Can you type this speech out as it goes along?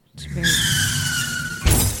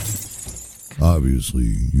Obviously,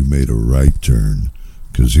 you made a right turn,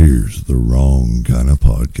 because here's the wrong kind of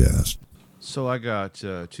podcast. So I got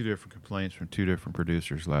 2 different complaints from 2 different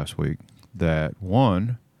producers last week. That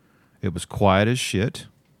 1, it was quiet as shit.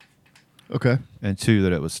 Okay. And 2,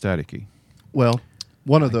 that it was staticky. Well,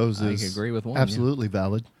 one of those I is agree with one, absolutely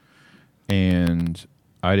valid. And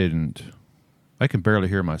I can barely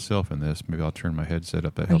hear myself in this. Maybe I'll turn my headset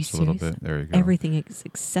up. That Are you helps a little serious? bit. There you go. Everything is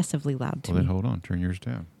excessively loud to Well, me. then hold on. Turn yours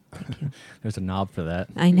down. Thank you. There's a knob for that.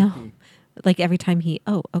 I know. Like every time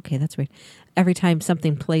okay, that's weird. Every time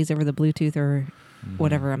something plays over the Bluetooth or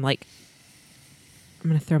whatever, I'm like, I'm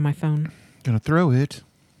going to throw my phone. Gonna throw it.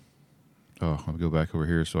 Oh, I'll go back over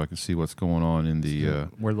here so I can see what's going on in the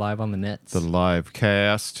We're live on the nets. live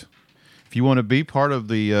cast. If you want to be part of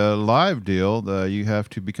the live deal, you have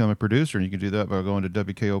to become a producer, and you can do that by going to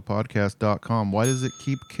wkopodcast.com. Why does it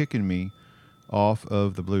keep kicking me off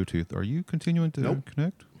of the Bluetooth? Are you continuing to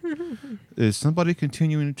connect? Is somebody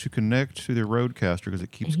continuing to connect to their Roadcaster because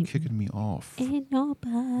it keeps kicking me off? Ain't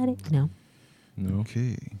nobody. No. No,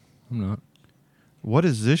 Okay. I'm not. What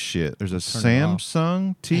is this shit? There's a Turn it off.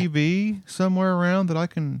 Samsung TV somewhere around that I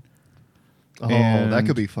can... Oh, that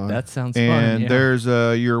could be fun. That sounds fun. And yeah. there's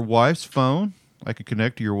your wife's phone. I can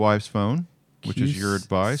connect to your wife's phone, which is your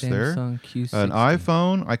advice there. Samsung Q60. An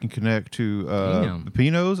iPhone. I can connect to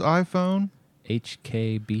Pino's iPhone.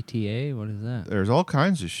 HKBTA. What is that? There's all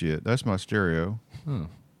kinds of shit. That's my stereo. Huh.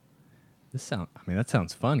 That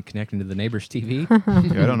sounds fun. Connecting to the neighbor's TV.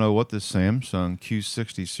 Yeah, I don't know what this Samsung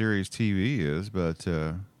Q60 series TV is, but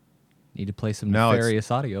Need to play some now nefarious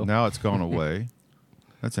audio. now it's gone away.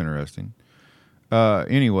 That's interesting.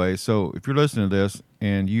 Anyway, so if you're listening to this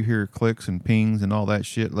and you hear clicks and pings and all that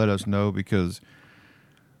shit, let us know, because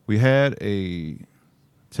we had a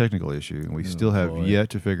technical issue and we still have yet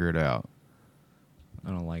to figure it out. I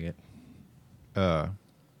don't like it.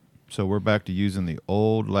 So we're back to using the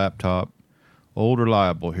old laptop, old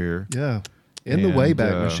reliable here. Yeah. In the And,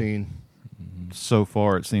 Wayback Machine. So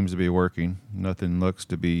far, it seems to be working. Nothing looks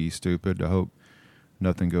to be stupid. I hope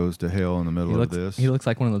nothing goes to hell in the middle of this. He looks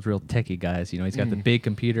like one of those real techie guys. You know, he's got the big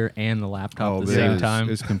computer and the laptop at the same time.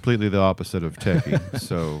 It's completely the opposite of techie.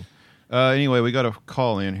 So, anyway, we got a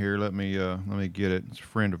call in here. Let me get it. It's a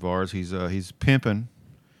friend of ours. He's pimping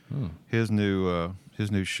his new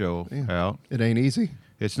show out. It ain't easy.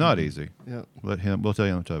 It's not easy. Yeah. We'll tell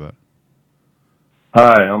you. Let him talk about it.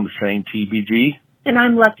 Hi, I'm the same TBG. And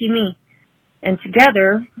I'm Lucky Me. And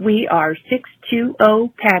together, we are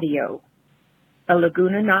 620 Patio, a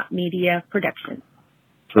Laguna Knot Media production.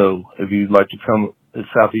 So if you'd like to come, it's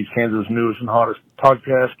Southeast Kansas' newest and hottest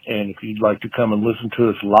podcast, and if you'd like to come and listen to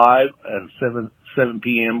us live at 7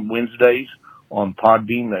 p.m. Wednesdays on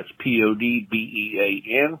Podbean, that's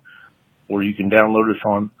PODBEAN, or you can download us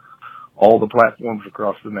on all the platforms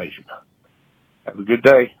across the nation. Have a good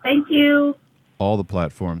day. Thank you. All the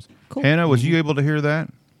platforms. Cool. Hannah, was you able to hear that?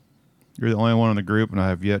 You're the only one in the group, and I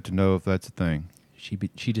have yet to know if that's a thing. She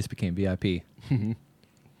just became VIP. And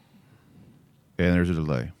there's a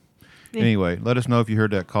delay. Anyway, let us know if you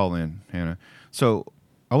heard that call in, Hannah. So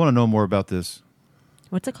I want to know more about this.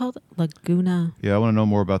 What's it called? Laguna. Yeah, I want to know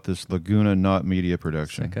more about this Laguna Knot Media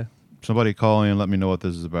production. Okay. Somebody call in and let me know what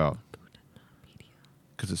this is about.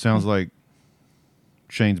 Because it sounds like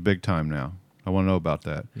Shane's big time now. I want to know about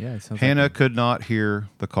that. Yeah, it sounds Hannah like could not hear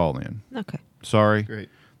the call in. Okay. Sorry. Great.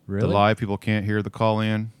 really? The live people can't hear the call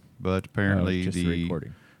in, but apparently just the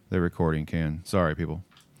recording. The recording can. Sorry, people.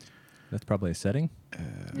 That's probably a setting.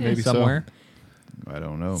 Maybe so. somewhere. I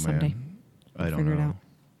don't know, Someday. man. I don't figure it know. out.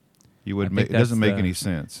 You would I make think it doesn't that's make any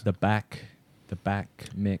sense. The back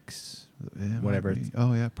mix. Yeah, it whatever might be. it's-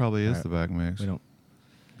 Oh yeah, it probably is All right. the back mix. We don't.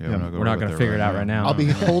 Yeah, Yeah, we're we're not going gonna figure it out right now. I'll be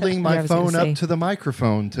holding my Yeah, I was gonna phone say. up to the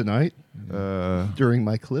microphone tonight during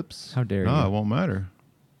my clips. How dare No, it you? won't matter.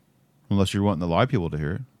 Unless you're wanting the live people to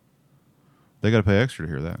hear it. They got to pay extra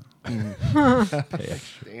to hear that.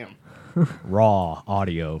 Damn. Raw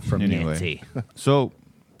audio from Anyway. Nancy. So,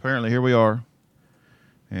 apparently here we are.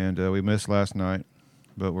 And we missed last night,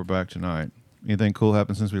 but we're back tonight. Anything cool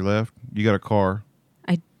happened since we left? You got a car.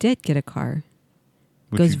 I did get a car.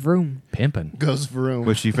 Which Goes you- vroom. Pimping. Goes vroom.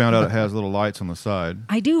 Which you found out it has little lights on the side.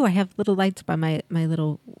 I do. I have little lights by my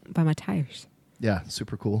tires. Yeah,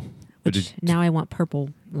 super cool. But Which now I want purple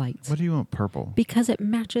lights. What do you want purple? Because it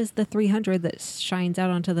matches the 300 that shines out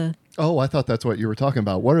onto the... Oh, I thought that's what you were talking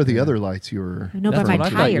about. What are the other lights you were... No, That's by what my I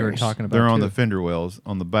thought you were tires. talking about. They're on too. the fender wells,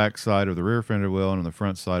 on the back side of the rear fender well and on the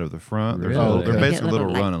front side of the front. There's Really? little, they're Okay. basically Get little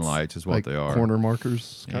little running lights. lights is what like they are. corner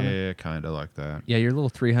markers? Kinda? Yeah, kind of like that. Yeah, your little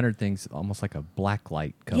 300 thing's almost like a black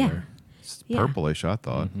light color. Yeah. It's Yeah. purplish, I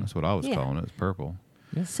thought. That's what I was Yeah. calling it. It's purple.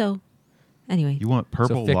 So, Anyway, You want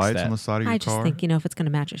purple fix lights that. on the side of your I just car? think, if it's going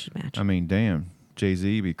to match, it should match. I mean, damn.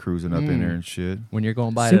 Jay-Z be cruising up in there and shit. When you're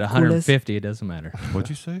going by Soup at 150, it doesn't matter. What'd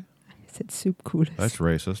you say? I said soup coolers. That's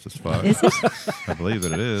racist as fuck. Is it? I believe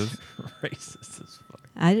that it is. Racist as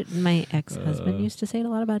fuck. My ex-husband used to say it a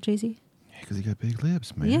lot about Jay-Z. Because he got big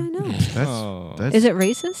lips, man. Yeah, I know. That's Is it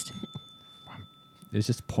racist? It's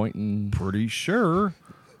just pointing. pretty sure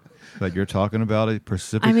that you're talking about a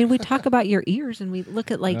Pacific. I mean, we talk about your ears and we look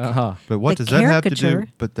at but what the does that have to do?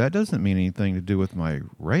 caricature. But that doesn't mean anything to do with my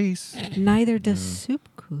race. neither does soup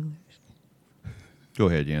coolers. Go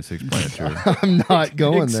ahead, Yancey. Explain it to her. I'm not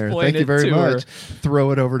going there. Explain Thank you it very to her. much.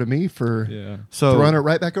 Throw it over to me for Yeah. So throwing it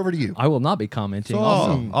right back over to you. I will not be commenting. So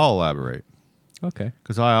also. I'll elaborate Okay.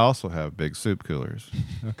 because I also have big soup coolers.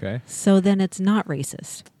 Okay. So then it's not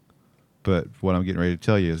racist. But what I'm getting ready to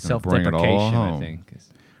tell you is going to bring it all Self-deprecation, I home. think.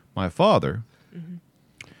 My father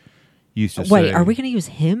used to Wait, say, are we going to use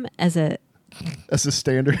him as a That's a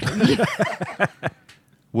standard.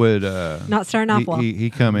 would not starting off well? he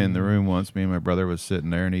come in the room once. Me and my brother was sitting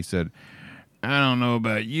there, and he said, "I don't know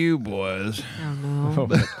about you boys, Oh no!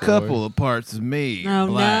 but a couple of parts of me Oh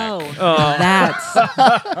black." no!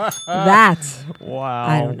 That's Wow.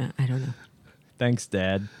 I don't know. Thanks,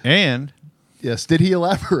 Dad. And Yes. Did he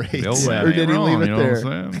elaborate, the old man or ain't did he wrong, leave it you know there?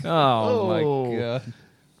 What I'm saying? Oh, my Oh. God.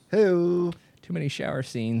 Hey. Too many shower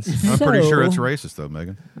scenes. I'm pretty sure it's So- racist, though,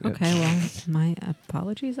 Megan. Okay. Well, my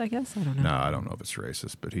apologies. I guess I don't know. No, I don't know if it's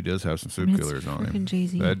racist, but he does have some soup I mean, it's coolers on frickin' him.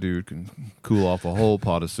 Jay-Z. That dude can cool off a whole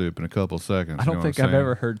pot of soup in a couple seconds. I you don't know think what I'm I've saying?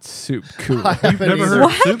 ever heard soup cooler. You've never either. heard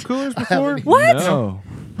What? soup coolers before? What? No.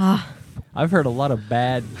 Ah. I've heard a lot of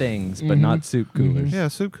bad things, but not soup coolers. Yeah,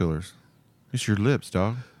 soup coolers. It's your lips,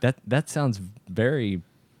 dog. That sounds very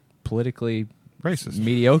politically Racist.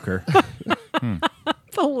 mediocre.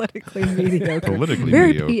 Politically mediocre. Politically Very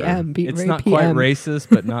mediocre. PM. Beat It's very not PM. quite racist,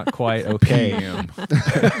 but not quite okay. PM.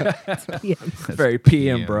 PM. It's very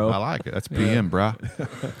PM, bro. I like it. That's PM, bro.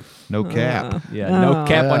 No cap. Yeah, no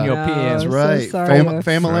cap on your yeah. PM. That's so right. sorry.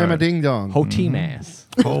 Famalama Right. ding dong. Whole team ass.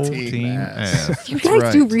 Whole Team team ass. ass. You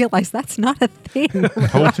guys do right. realize that's not a thing.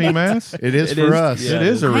 Whole team ass? It is It for is- us. yeah. It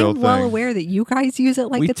is a real I'm thing. well aware that you guys use it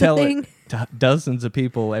like We it's tell a thing. it to dozens of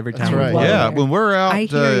people every time That's we right. play. Yeah, aware. when we're out, I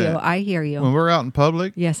hear you. I hear you. when we're out in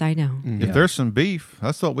public, Yes, I know. if there's some beef,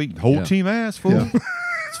 that's what we whole Yeah. team ass fool. Yeah.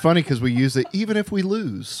 It's funny because we use it even if we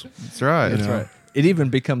lose. That's right. That's right. It even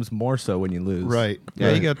becomes more so when you lose. Right. Yeah,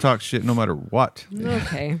 right. you got to talk shit no matter what.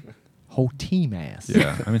 Okay. Whole team ass.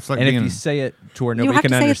 Yeah, I mean it's like And if being you say it to where You nobody have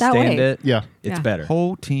can to say it that understand way. it, Yeah. it's Yeah. better.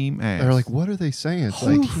 whole team ass. They're like, what are they saying? It's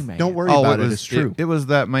Whole like, team ass. don't worry Oh, about it it. was It's true. It was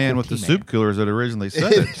that man Whole with the team soup man. coolers that originally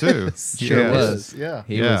said it too. Sure Yeah. was. Yeah.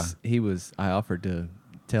 He was. I offered to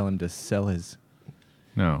tell him to sell his.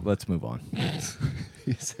 No, Let's move on.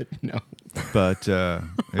 He said no. but it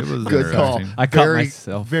was Good call. interesting. I caught very,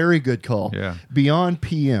 myself. Very good call. Yeah. Beyond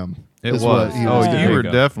PM. It is was. what he Oh, was you doing. There were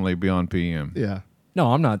go. definitely beyond PM. Yeah.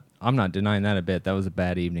 No, I'm not. I'm not denying that a bit. That was a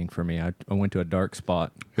bad evening for me. I went to a dark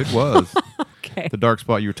spot. It was. Okay. The dark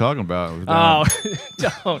spot you were talking about was down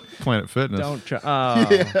don't Planet Fitness. don't try.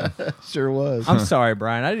 Oh. Sure was. I'm sorry,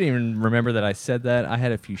 Brian. I didn't even remember that I said that. I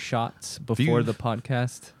had a few shots before Few? the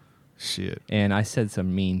podcast, Shit. and I said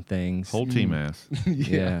some mean things. Whole team ass.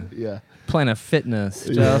 Yeah. Yeah. Planet Fitness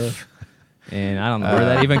stuff. And I don't know where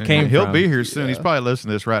that even came He'll from. be here soon. He's probably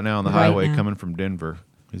listening to this right now on the Right highway now. coming from Denver.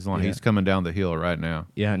 He's on. Yeah. He's coming down the hill right now.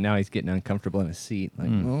 Yeah, now he's getting uncomfortable in his seat. Like,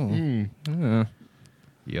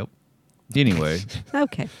 Yep. Anyway,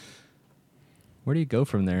 Okay. where do you go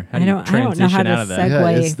from there? How I do you don't know how transition to out of that?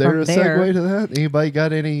 segue Yeah. Is there from a there. segue to that? Anybody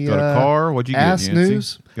got any got a car? What'd you get? ass Yancey?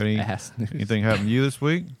 news? Got any, Ass news. anything happen to you this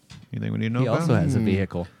week? Anything we need to know He about? also has a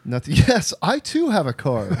vehicle. Nothing. Yes, I too have a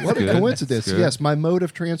car. What a good. coincidence. That's good. Yes, my mode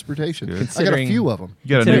of transportation. Good. I got a Considering- few of them. You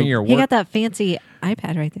got a Considering new. your He work got that fancy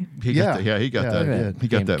iPad right there. He Yeah. got the, yeah, he got Yeah, that. I did. He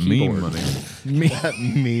got Damn that keyboard. meme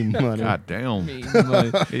money. Meme money. God damn.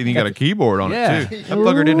 Money. He even got a keyboard on Yeah. it too. That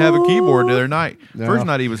fucker didn't have a keyboard the other night. No. First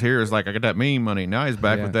night he was here, is like I got that meme money. Now he's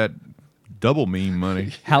back Yeah. with that double meme money.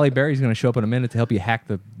 Halle Berry's going to show up in a minute to help you hack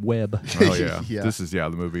the web. Oh yeah. Yeah. This is the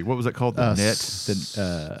movie. What was it called? The Net.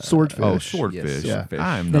 Swordfish. Oh, Swordfish. Yes, Swordfish.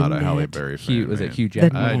 I am The not a Halle Net. Berry fan. Hugh, was it man. Hugh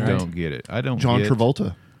Jackman? I Net. don't get it. I don't. John get,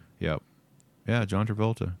 Travolta. Yep. Yeah, John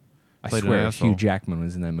Travolta. I Played an swear asshole. Hugh Jackman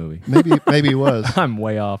was in that movie. Maybe he was. I'm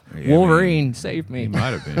way off. Yeah, Wolverine, save He me.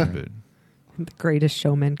 might have been, The greatest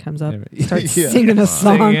showman comes up, Yeah. starts Yeah. singing a but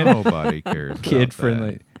song. Singing. nobody cares. about Kid that.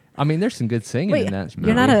 friendly. I mean, there's some good singing Wait, in that.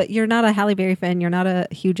 you're not a Halle Berry fan. You're not a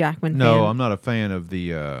Hugh Jackman fan. No, I'm not a fan of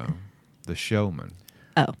the Showman.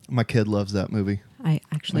 Oh, My kid loves that movie. I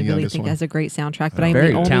actually The really youngest think one. it has a great soundtrack, but I'm Very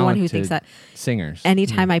the only one who talented thinks that. singers.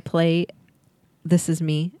 Anytime I play "This Is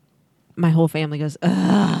Me," my whole family goes,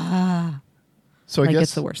 "Ugh." So I Like guess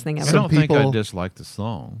it's the worst thing I ever. don't think I people- dislike the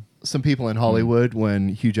song. some people in Hollywood, when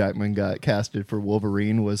Hugh Jackman got casted for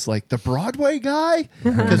Wolverine, was like the Broadway guy.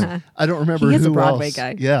 Because I don't remember He is a who Broadway else.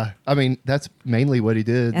 guy. Yeah, I mean that's mainly what he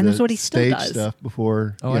did. And the that's what he still stage does. stuff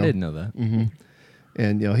before. Oh, you I know, didn't know that.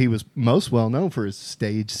 And he was most well known for his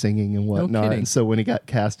stage singing and whatnot. kidding. And so when he got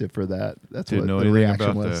casted for that, that's Didn't know what the anything reaction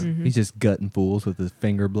about was. that. He's just gutting fools with his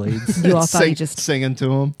finger blades. You all thought he just singing to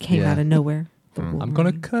him. came Yeah. out of nowhere. The I'm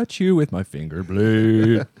gonna Wolverine. cut you with my finger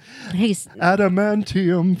blade. Hey,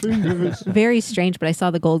 Adamantium fingers. very strange, but I saw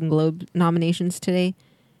the Golden Globe nominations today.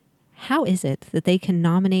 How is it that they can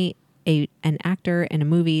nominate an actor in a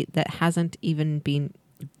movie that hasn't even been?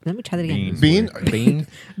 Let me try that again. Bean. Bean.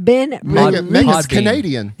 Been Megan's released.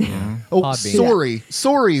 Canadian. Oh, Podbean.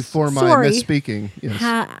 sorry for my Sorry. misspeaking. Yes.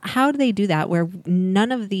 How do they do that? Where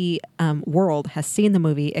none of the world has seen the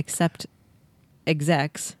movie except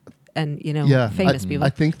execs and famous people. I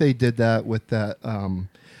think they did that with that.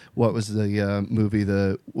 What was the movie?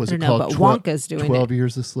 Was I it don't know, called but Wonka's doing 12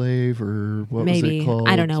 Years a Slave, or what was Maybe it called?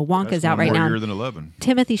 I don't know. Wonka's That's out one right more now. year than 11.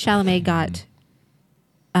 Timothy Chalamet got.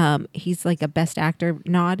 He's like a best actor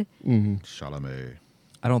nod. Chalamet.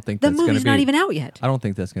 I don't think The that's gonna movie's be. not even out yet. I don't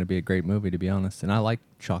think that's gonna be a great movie, to be honest. And I like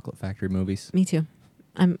Chocolate Factory movies. Me too.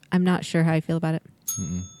 I'm not sure how I feel about it.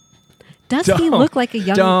 Does he Don't- look like a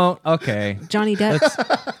young Don't. Okay. Johnny Depp?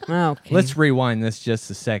 Okay. Let's rewind this just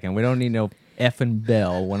a second. We don't need no effing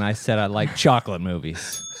bell when I said I like chocolate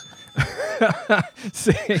movies.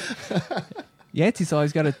 See, Yancey's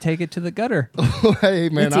always got to take it to the gutter. Hey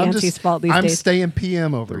man, It's I'm Yancy's just fault these I'm days. staying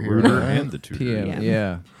PM over The here. rooter all right? and the tutor. PM,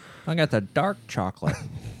 yeah. I got the dark chocolate.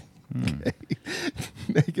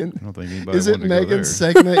 Megan, I don't think anybody is it wanted to go Megan's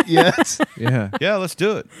there. segment yet? Yeah. Yeah, let's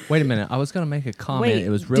do it. Wait a minute. I was going to make a comment. Wait, It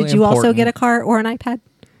was really did you important. also get a car or an iPad?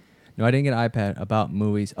 No, I didn't get an iPad about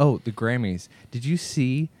movies. Oh, the Grammys. Did you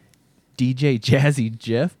see DJ Jazzy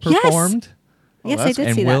Jeff Yes. performed? Yes, I that's- did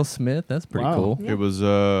And see Will that. Smith? That's pretty Wow. cool. Yeah. It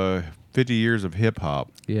was 50 years of hip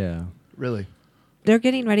hop. Yeah. Really? They're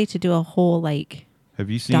getting ready to do a whole Have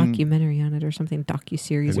you seen documentary on it or something,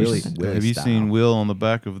 docu-series or Willie- something. Willie Have you style. seen Will on the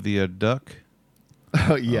back of the duck?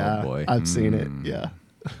 Oh yeah, boy. I've seen it. Yeah.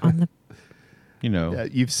 On the You know, Yeah,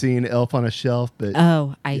 you've seen Elf on a Shelf, but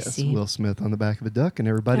I yes, see. Will Smith on the back of a duck, and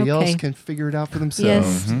everybody Okay. else can figure it out for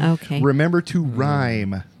themselves. Yes. Okay. Remember to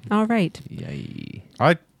rhyme. All right. Yay.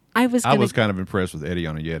 I was I gonna. was kind of impressed with Eddie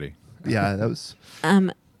on a Yeti. Yeah, that was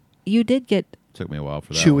You did get Took me a while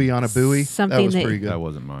for that. Chewy on a buoy. Something that was that- pretty One. good. That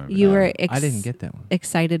wasn't mine. you No. were I didn't get that one.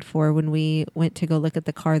 excited for when we went to go look at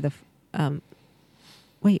the car.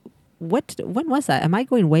 Wait, when was that? Am I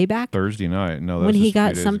going way back? Thursday night. No, that When was he just a few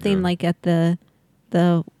got days something ago. like at the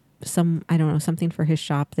I don't know, something for his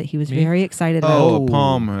shop that he was Me? very excited about. Oh,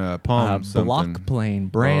 Oh. a palm something. Block plane,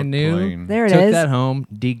 brand Block new. plane. There it Took is. that home,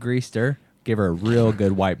 degreased her, gave her a real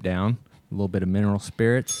good wipe down, a little bit of mineral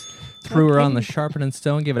spirits, threw her on the sharpening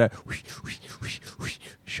stone, give it a whoosh, whoosh, whoosh, whoosh,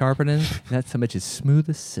 sharpening. That so much is smooth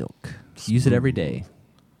as silk. Use it every day.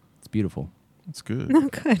 It's beautiful. That's good. Oh,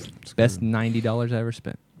 good. Best $90 I ever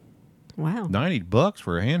spent. Wow. $90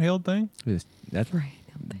 for a handheld thing? That's Right.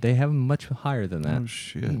 They have 'em much higher than that. Oh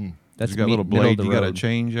shit! That's you got a little middle of blade the you got to road.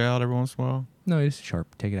 change out every once in a while. No, you just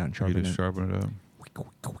take it out and You sharpen just it. sharpen it up.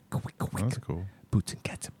 That's cool. Boots and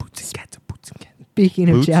cats, boots and cats, boots and cats. Speaking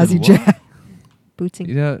of Boots and jazzy what? jazz, boots and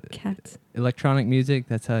You know, cats. electronic music.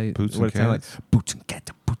 That's how you. Boots what and it sounds cats? like. Boots and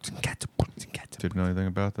cats, boots and cats, boots and cats. Didn't know anything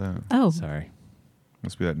about that. Oh, Sorry.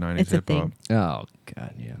 Must be that 90s It's a hip hop. thing. Oh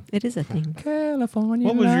God, yeah. it is a thing. California.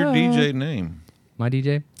 What was your love. DJ name? My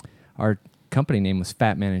DJ. Our company name was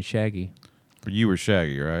Fat Man and Shaggy. You were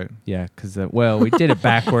Shaggy, right? Yeah, because we did it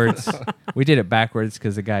backwards. We did it backwards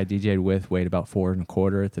because the guy I DJ'd with weighed about 4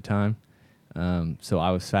 1/4 at the time. So I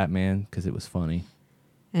was Fat Man because it was funny.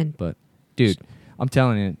 And But dude, I'm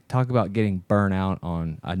telling you, talk about getting burnt out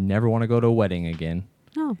on. I never want to go to a wedding again.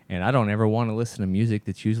 oh, And I don't ever want to listen to music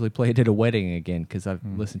that's usually played at a wedding again because I've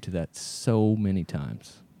listened to that so many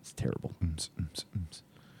times. It's terrible.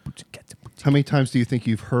 How many times do you think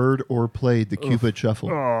you've heard or played the Cupid Shuffle?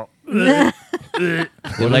 The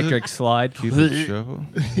electric slide. Cupid Shuffle?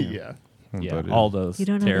 Yeah. Yeah, all those. you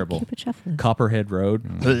don't know terrible. what Cupid Shuffle is. Copperhead Road.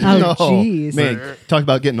 Oh, No, jeez. man, talk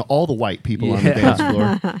about getting all the white people on the Yeah.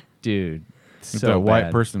 dance floor. Dude. So So that white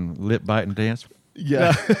bad. person lip biting dance.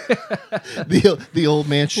 Yeah. the old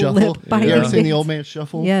man shuffle. Lip biting You ever seen the dance. old man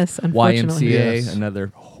shuffle? Yes, unfortunately. YMCA, Yes.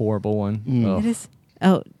 another horrible one. Mm. It is.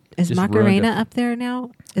 Oh, is Just ruined Macarena it. up there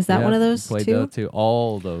now? Is that Yeah, one of those played two? those too.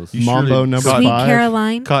 All those. You Mambo surely- number Sweet 5.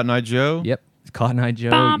 Caroline. Cotton Eye Joe? Yep. Cotton Eye Joe.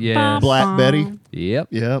 Bum, Yes. bum, Black bum. Betty. Yep.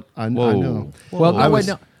 Yep. I Whoa. know. Well, I no, was-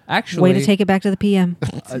 wait, no. Actually, Way to take it back to the PM.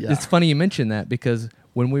 Yeah. it's funny you mentioned that because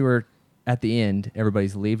when we were at the end,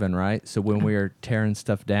 everybody's leaving, right? So when we were tearing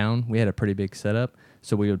stuff down, we had a pretty big setup.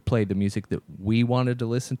 So we would play the music that we wanted to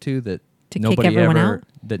listen to that To kick nobody everyone ever out?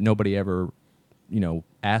 that nobody ever,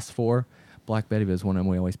 asked for. Black Betty was one of them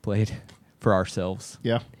we always played for ourselves.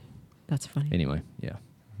 Yeah. That's funny. Anyway, yeah.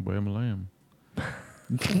 Wham lamb.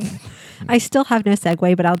 I still have no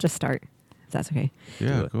segue, but I'll just start. If that's okay.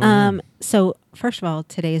 Yeah. Go ahead. So first of all,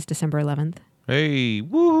 today is December 11th. Hey,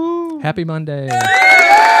 woohoo! Happy Monday.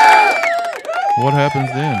 What happens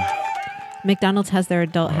then? McDonald's has their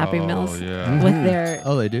adult Happy Oh, Meals yeah. with their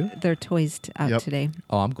Oh, they do? their toys out Yep. today.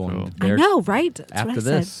 Oh, I'm going Cool. I there. know, right? That's after what I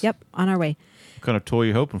this. said. Yep, on our way. What kind of toy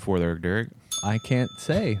you hoping for there, Derek? I can't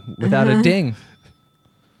say without a ding.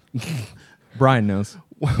 Brian knows.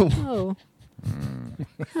 Oh.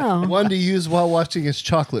 Oh. One to use while watching his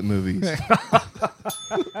chocolate movies.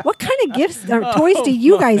 What kind of gifts or toys do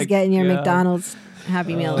you guys my get in your God. McDonald's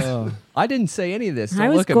Happy Meals? I didn't say any of this. I Don't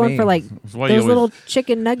was look at going me. for like That's those why he always- little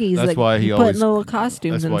chicken nuggies That's that why he you put always- in little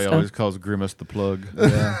costumes That's and why he stuff. always calls Grimace the plug.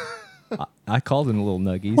 Yeah. I called them little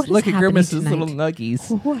nuggies. What is Look at happening Grimace's tonight? little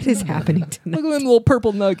nuggies. What is happening Look tonight? at them little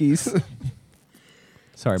purple nuggies.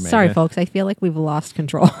 Sorry, man. Sorry, folks. I feel like we've lost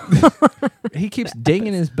control. He keeps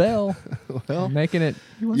dinging his bell, Well, making it.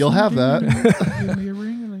 you'll have that.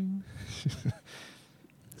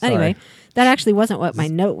 Anyway, that actually wasn't what my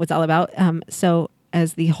note was all about. So,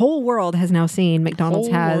 as the whole world has now seen, McDonald's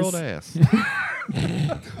Whole world has.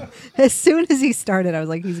 ass. As soon as he started, I was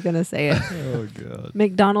like, he's going to say it. Oh god.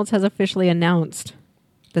 McDonald's has officially announced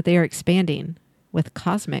that they are expanding with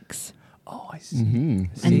Cosmics, Oh, I see.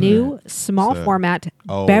 Mm-hmm. a new small So- format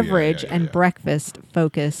Oh, beverage yeah, and yeah. breakfast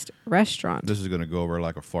focused restaurant. This is going to go over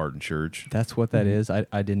like a fart in church. That's what that is. I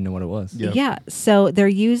didn't know what it was. Yeah. Yeah, so they're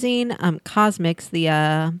using Cosmics,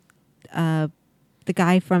 the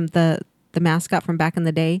guy from the mascot from back in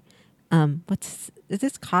the day. Is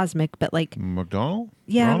this Cosmic? But like, McDonald?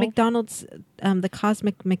 yeah, Ronald? McDonald's, the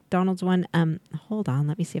Cosmic McDonald's one. Hold on,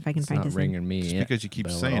 let me see if I can It's find not his name. ringing me. Just because you keep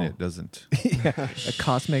bell at saying all. it doesn't. A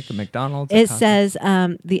cosmic, a McDonald's. a It cosmic- says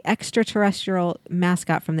the extraterrestrial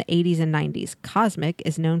mascot from the 80s and 90s. Cosmic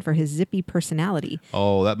is known for his zippy personality.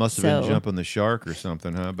 Oh, that must have been So- Jumping the Shark or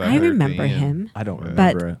something, huh? Back I there at the remember end. him. I don't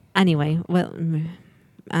But- remember it.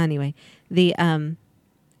 Anyway, the and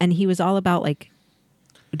he was all about like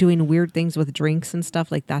doing weird things with drinks and stuff.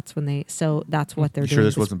 Like that's when that's what they're You doing. sure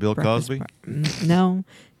this wasn't Bill breakfast Cosby? No,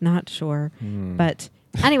 not sure. Hmm. But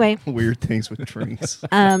anyway, Weird things with drinks. so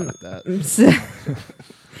Adding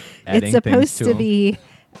it's things supposed to him. be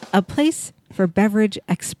a place for beverage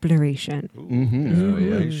exploration. Mm-hmm. Oh,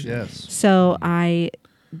 yeah. Yes. So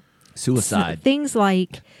Suicide. things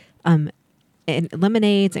like and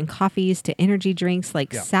lemonades and coffees to energy drinks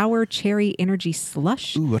like Yeah. sour cherry energy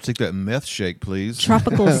slush, Ooh, I'll take that meth shake, please.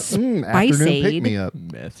 tropical Afternoon pick me spiceade, up.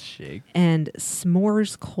 Meth shake. and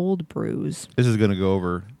s'mores cold brews. This is going to go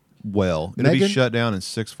over well. It'll be Megan? shut down in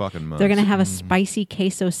 6 fucking months. They're going to have a spicy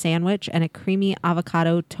queso sandwich and a creamy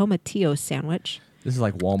avocado tomatillo sandwich This is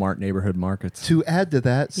like Walmart neighborhood markets. To add to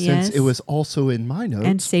that, since Yes. it was also in my notes,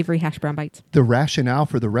 and savory hash brown bites. the rationale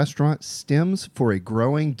for the restaurant stems for a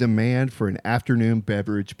growing demand for an afternoon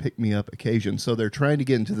beverage pick-me-up occasion. So they're trying to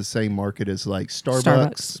get into the same market as like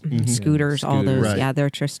Starbucks. Mhm. Scooters, all Scooters. those. Right. Yeah,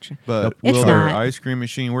 they're just But It's will their not. ice cream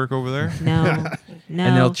machine work over there? no, And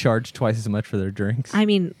they'll no. charge twice as much for their drinks. I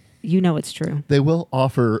mean, you know it's true. They will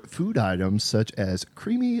offer food items such as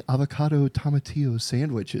creamy avocado tomatillo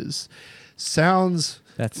sandwiches. Sounds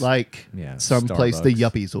That's- like yeah, someplace the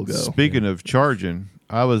Starbucks. yuppies will go. Speaking of charging,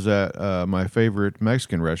 I was at my favorite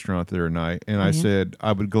Mexican restaurant the other night, and I yeah? said,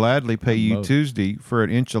 I would gladly pay you Both. Tuesday for an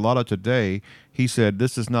enchilada today. He said,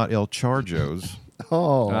 this is not El Charjo's.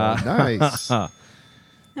 Oh, nice. There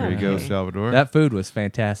you go, Okay. Salvador. That food was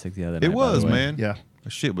fantastic the other night. it by was, the way. man. Yeah. The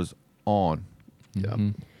shit was on. Yeah.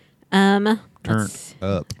 Turned let's-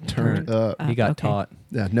 up. Turn up. He got okay. taught.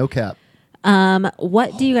 Yeah, no cap.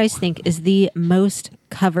 What do you guys think is the most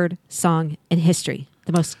covered song in history?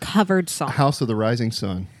 The most covered song. House of the Rising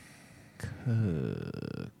Sun.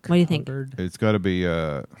 What do you think? Covered. It's got to be,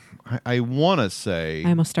 I want to say, I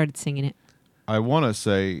almost started singing it.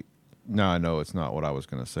 no, no, it's not what I was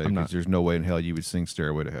going to say, I'm not- because there's no way in hell you would sing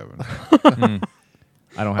Stairway to Heaven.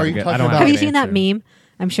 I don't Are have. you a good, talking I don't about- have Have an you seen that answer. meme?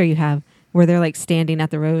 I'm sure you have, where they're like standing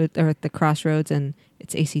at the road or at the crossroads, and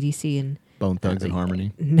it's AC/DC and Bone Thugs and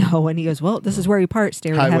Harmony. no, and he goes, "Well, this is where we part: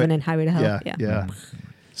 Stairway to Highway- Heaven and Highway to Hell." Yeah.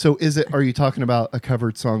 So are you talking about a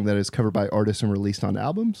covered song that is covered by artists and released on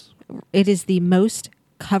albums? It is the most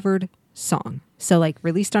covered song. So, like,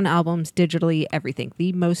 released on albums, digitally, everything.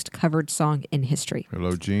 The most covered song in history.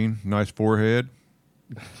 Hello, Gene. Nice forehead.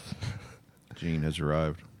 Gene has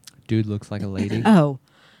arrived. Dude looks like a lady. Oh,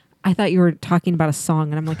 I thought you were talking about a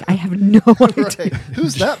song, and I'm like, I have no idea. Right.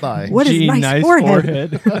 Who's that by? What is Gene, nice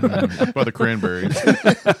forehead? By the Cranberries.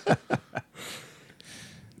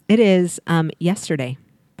 It is Yesterday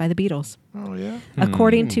by the Beatles. Oh, yeah?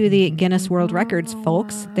 According to the Guinness World Records,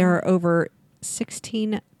 folks, there are over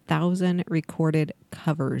 16,000 recorded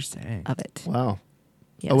covers of it. Wow.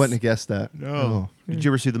 Yes. I wouldn't have guessed that. No. Did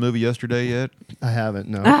you ever see the movie Yesterday yet? I haven't,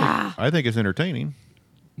 no. I think it's entertaining.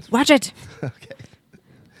 Watch it. Okay.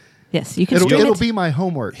 Yes, you can It'll, stream it'll it. be my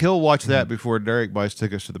homework. He'll watch that before Derek buys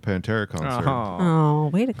tickets to the Pantera concert. Oh,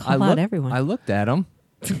 way to call out everyone. I looked at them.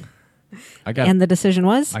 And the decision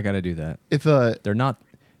was? I got to do that. If They're not.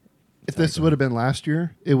 if this would have been last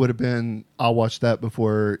year, it would have been I'll watch that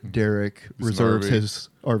before Derek reserves RV. his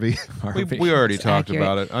RV. We already talked Accurate.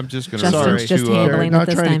 about it. I'm just going to Justin's reserve just two of them. handling Not it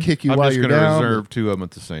this trying time. to kick you I'm while just you're going to down. reserve two of them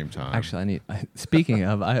at the same time. Actually, speaking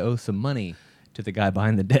of, I owe some money to the guy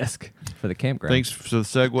behind the desk for the campground. Thanks for the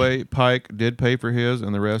segue. Pike did pay for his,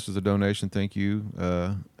 and the rest is a donation. Thank you,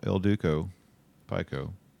 El Duco,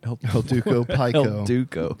 Pico. El Duco Pico. El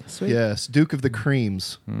Duco. Sweet. Yes, Duke of the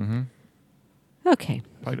Creams. Mm-hmm. Okay.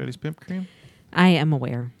 Pike Daddy's Pimp Cream. I am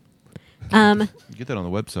aware. You get that on the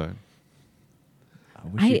website.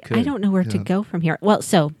 I don't know where to go from here. Well,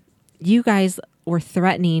 so you guys were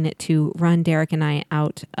threatening to run Derek and I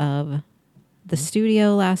out of the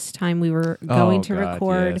studio last time we were going to God,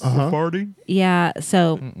 record. yes. Party. Yeah.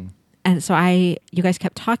 So, and so you guys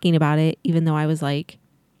kept talking about it, even though I was like,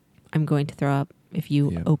 I'm going to throw up if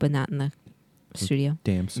you open that in the studio.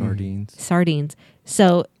 Damn sardines. Sardines.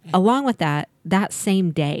 So along with that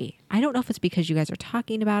same day, I don't know if it's because you guys are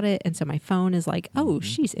talking about it, and so my phone is like, oh,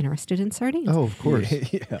 she's interested in sardines. Oh, of course.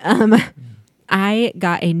 I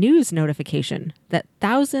got a news notification that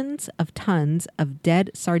thousands of tons of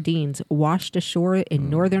dead sardines washed ashore in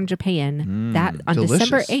northern Japan that on Delicious.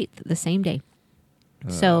 December 8th, the same day.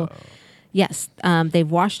 So, yes, they've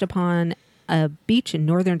washed upon a beach in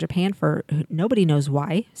northern Japan for nobody knows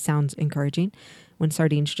why. Sounds encouraging when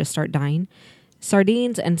sardines just start dying.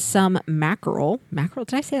 Sardines and some mackerel. Mackerel,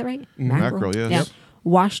 did I say that right? Mackerel, yes. Yeah.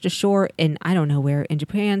 Washed ashore in, I don't know where, in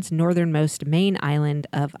Japan's northernmost main island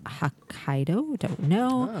of Hokkaido. Don't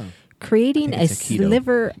know. Creating I think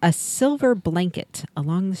it's a silver blanket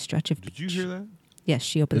along the stretch of beach. Did you hear that? Yes,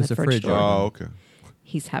 she opened There's the a fridge fridge door. Oh, okay.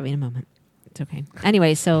 He's having a moment. It's okay.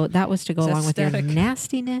 Anyway, so that was to go Is that along with your static?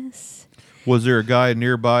 nastiness. Was there a guy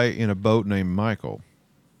nearby in a boat named Michael?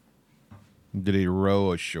 Did he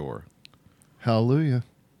row ashore? Hallelujah.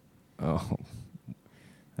 Oh,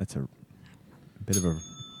 that's a bit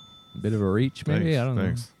of a reach, maybe. Thanks, I don't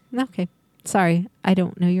thanks. Okay. Sorry, I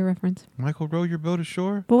don't know your reference. Michael, row your boat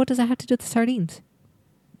ashore? But what does that have to do with the sardines?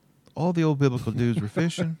 All the old biblical dudes were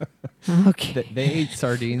fishing. Okay. They ate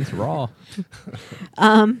sardines raw.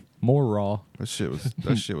 More raw. That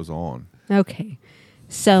shit was on. Okay.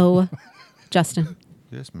 So, Justin,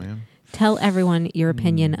 Yes, ma'am. tell everyone your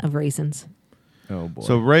opinion of raisins. Oh boy.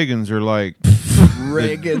 So Reagans are like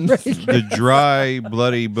Reagan. the dry,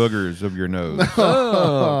 bloody boogers of your nose.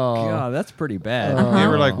 Oh god, that's pretty bad. You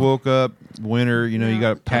ever like woke up winter? You know, you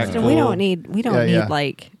got packed Justin, full. we don't need Yeah.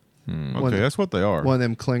 like Okay, that's what they are. One of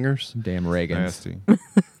them clingers. Damn Reagans. Nasty.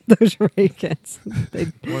 those Reagans.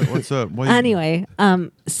 What's up? What Anyway,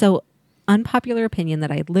 so unpopular opinion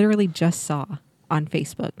that I literally just saw on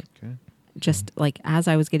Facebook, Okay. just like as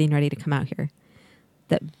I was getting ready to come out here,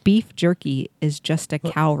 that beef jerky is just a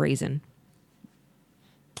cow raisin.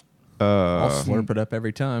 I'll slurp it up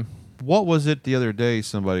every time. What was it the other day?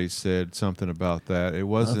 Somebody said something about that. It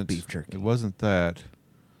wasn't beef jerky. It wasn't that.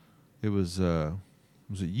 It was.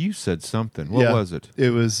 Was it you said something? What Yeah. was it? It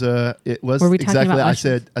was. It was Were we talking exactly. about I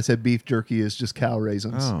mushrooms? said beef jerky is just cow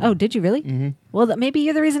raisins. Oh, did you really? Mm-hmm. Well, maybe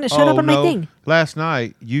you're the reason it showed up on my thing. Last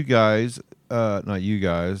night, you guys, not you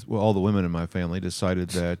guys, well, all the women in my family decided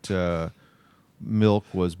that milk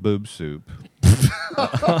was boob soup.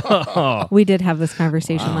 We did have this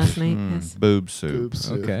conversation last night. Yes. Boob soup. Boob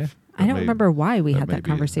soup. Okay. I don't Maybe- remember why we had may that be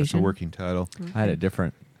conversation. That's a working title. I had a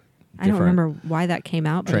different. I don't remember why that came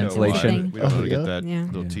out. But it's Translation. interesting. We don't want to yeah? get that Yeah.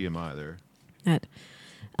 little TMI there. That-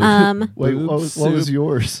 Wait, Boob what was soup.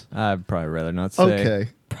 yours? I'd probably rather not say. Okay.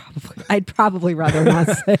 I'd probably rather not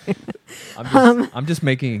say. I'm just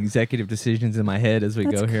making executive decisions in my head as we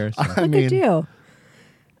go here. So. I Look at mean, you.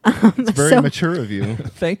 it's very So- mature of you.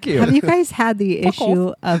 Thank you. Have you guys had the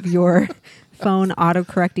issue of your phone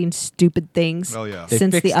auto-correcting stupid things Oh, yeah. They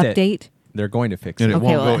since the fixed it. update? They're going to fix And it. it Okay,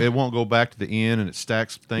 won't well- go. It won't go back to the end, and it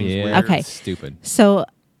stacks things. Yeah. weird. Okay. it's stupid. So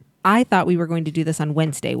I thought we were going to do this on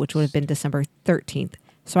Wednesday, which would have been December 13th.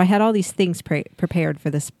 So I had all these things prepared for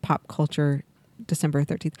this pop culture December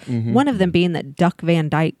 13th. One of them being that Duck Van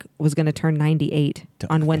Dyke was going to turn 98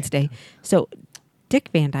 on Wednesday. So Dick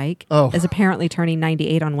Van Dyke is apparently turning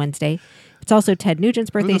 98 on Wednesday. It's also Ted Nugent's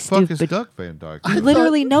birthday. Who the fuck is Duck Van Dyke?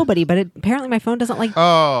 Literally nobody, but apparently my phone doesn't like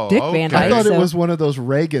Dick Van Dyke. I thought it was one of those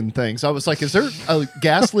Reagan things. I was like, is there a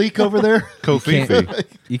gas leak over there? Kofifi.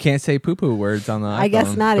 You can't say poo-poo words on the iPhone. I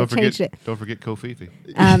guess not. It changed it. Don't forget Kofifi.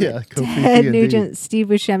 Kofifi Ted indeed. Nugent, Steve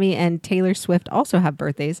Buscemi, and Taylor Swift also have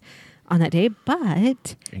birthdays on that day.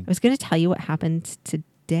 But I was going to tell you what happened today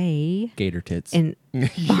Gator tits. in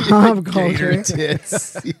pop culture. Gator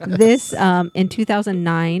tits. This in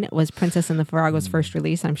 2009 was Princess and the Frog first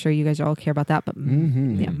release. I'm sure you guys all care about that, but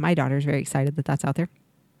yeah, my daughter's very excited that that's out there.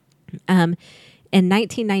 In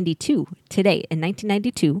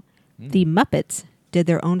 1992, the Muppets did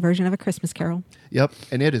their own version of A Christmas Carol. Yep,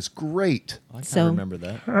 and it is great. I So- remember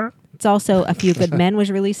that. It's also A Few Good Men was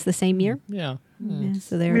released the same year. Yeah. Yeah,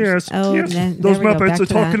 so there's Yes, there those we go. Muppets Back are to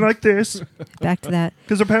talking that. like this. Back to that.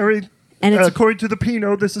 Because apparently, And it's according to the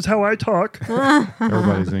Pinot, this is how I talk.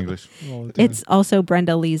 Everybody's English. it's also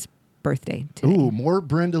Brenda Lee's birthday today. Ooh, more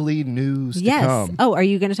Brenda Lee news yes. to come. Oh, are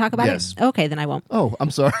you going to talk about Yes. it? Okay, then I won't. Oh, I'm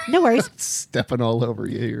sorry. No worries. Stepping all over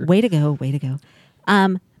you here. Way to go. Way to go.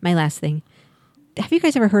 My last thing. Have you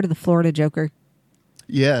guys ever heard of the Florida Joker?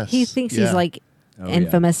 Yes. He thinks Yeah. he's like Oh, yeah.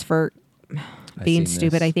 infamous for being seen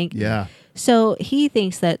stupid, this. I think. Yeah. So he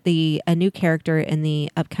thinks that a new character in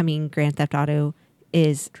the upcoming Grand Theft Auto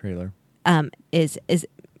is Trailer. is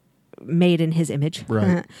made in his image.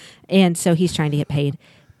 Right. And so he's trying to get paid.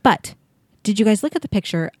 But did you guys look at the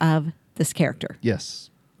picture of this character? Yes.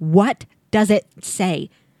 What does it say?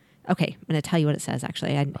 Okay, I'm going to tell you what it says,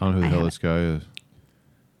 actually. I don't know who the hell have this guy is.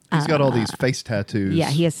 He's got all these face tattoos. Yeah,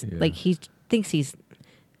 he has, like, he thinks he's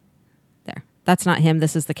there. That's not him.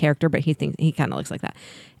 This is the character, but he thinks he kind of looks like that.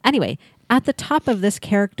 Anyway, at the top of this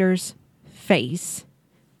character's face,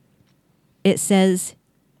 it says,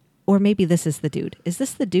 or maybe this is the dude. Is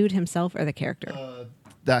this the dude himself or the character?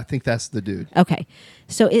 I think that's the dude. Okay.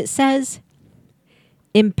 So it says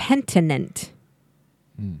impentinent.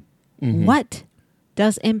 Mm-hmm. What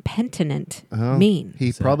does impentinent Oh, mean? He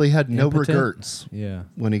Is that probably had no impotent? regrets Yeah.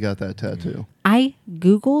 when he got that tattoo. I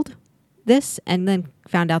Googled this and then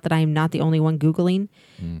found out that I am not the only one Googling.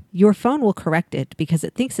 Your phone will correct it because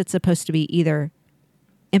it thinks it's supposed to be either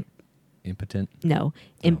Impotent.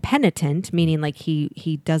 impenitent, meaning like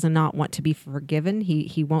he does not want to be forgiven.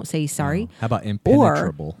 He won't say sorry. How about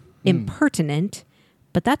impenetrable? Impertinent,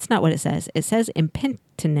 but that's not what it says. It says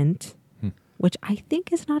impentinent, which I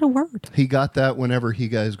think is not a word. He got that whenever he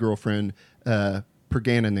got his girlfriend,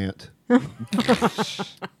 Pergananant.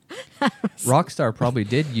 Rockstar probably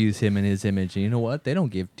did use him in his image. And you know what? They don't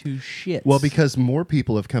give two shits. Well, because more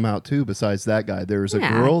people have come out too besides that guy. There's a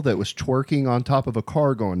Yeah. girl that was twerking on top of a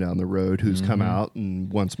car going down the road who's come out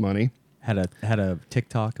and wants money. had a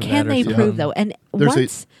TikTok of Can that or they something. prove though? And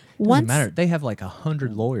There's once Doesn't matter. They have like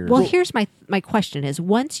 100 lawyers. well, here's my question is: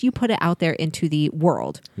 once you put it out there into the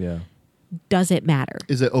world, yeah. does it matter?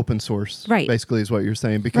 Is it open source? Right. Basically, is what you're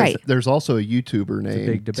saying. Because Right. there's also a YouTuber big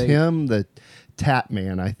named debate. Tim the Tat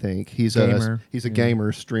Man, I think. He's Gamer. a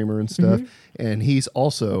gamer streamer and stuff. Mm-hmm. And he's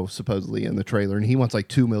also supposedly in the trailer and he wants like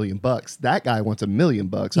 $2 million. That guy wants $1 million.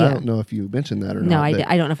 I Yeah. don't know if you mentioned that or No, not. I, but-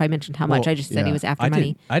 I don't know if I mentioned how much. Well, I just said he yeah. was after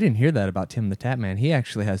money. I didn't hear that about Tim the Tap Man. He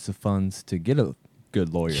actually has the funds to get a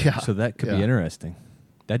good lawyer. Yeah. So that could be Yeah. interesting.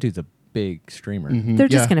 That dude's a big streamer. Mhm. They're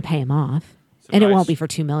just Yeah. going to pay him off, a and it nice- won't be for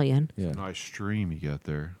 $2 million. Yeah. Nice stream you got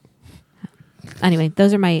there. Anyway,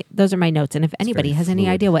 those are my notes. And if anybody very has any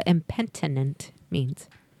fluid. idea what impentinent means,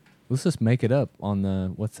 Let's just make it up on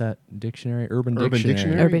the, what's that dictionary? Urban Urban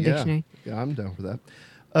Dictionary. Urban yeah. Dictionary. Yeah, I'm down for that.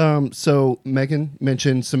 So Megan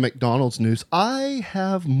mentioned some McDonald's news. I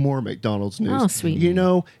have more McDonald's news. Oh, sweet. You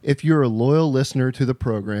know, if you're a loyal listener to the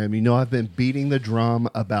program, you know I've been beating the drum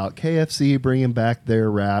about KFC bringing back their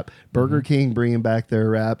wrap, Burger King bringing back their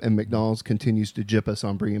wrap, and McDonald's continues to jip us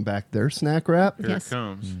on bringing back their snack wrap. Here Yes. it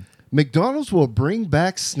comes. McDonald's will bring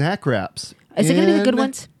back snack wraps. Is it gonna be the good in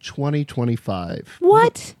ones? 2025.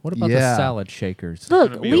 What? What about Yeah. the salad shakers?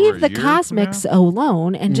 Look, gonna be over leave a the year from cosmics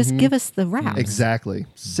alone and just give us the wraps. Exactly.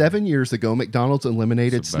 7 years ago, McDonald's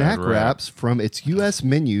eliminated It's a bad snack rap. wraps from its U.S.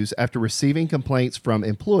 menus after receiving complaints from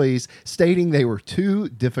employees stating they were too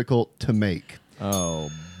difficult to make. Oh,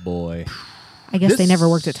 boy. I guess they This- never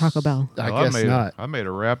worked at Taco Bell. I Well, guess made not. I made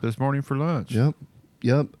a wrap this morning for lunch. Yep.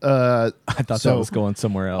 Yep. I thought So- that was going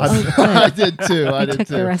somewhere else. Oh, good. I did too. I I did took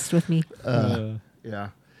too. the rest with me. Yeah.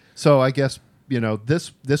 So I guess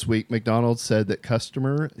this week McDonald's said that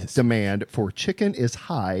customer demand for chicken is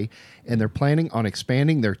high, and they're planning on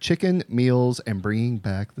expanding their chicken meals and bringing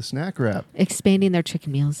back the snack wrap. Expanding their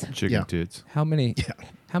chicken meals. Chicken Yeah. tits. How many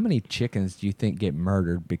chickens do you think get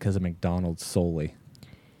murdered because of McDonald's solely?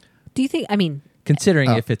 Do you think, I mean, Considering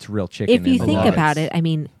if it's real chicken. if you in the think laws. about it, I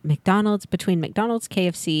mean, between McDonald's,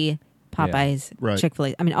 KFC, Popeyes, Right.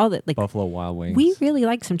 Chick-fil-A, I mean, all that, like, Buffalo Wild Wings. we really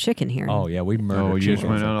like some chicken here. Oh yeah, we murder. Oh, you just chickens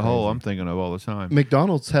went down like a hole crazy. I'm thinking of all the time.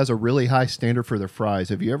 McDonald's has a really high standard for their fries.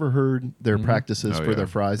 Have you ever heard their practices Oh, for yeah. their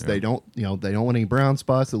fries? Yeah. They don't want any brown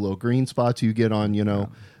spots, the little green spots you get on, Yeah.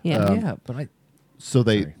 Yeah, but I So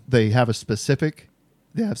Sorry. they have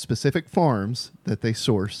specific farms that they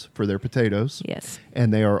source for their potatoes. Yes.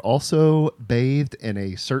 And they are also bathed in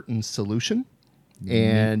a certain solution.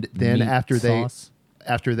 And then meat after sauce.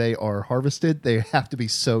 they are harvested, they have to be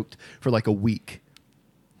soaked for like a week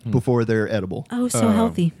before they're edible. Oh, so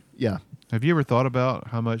healthy. Yeah. Have you ever thought about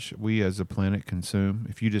how much we as a planet consume?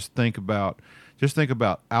 If you just think about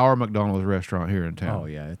our McDonald's restaurant here in town. Oh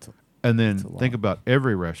yeah, it's And then a lot. think about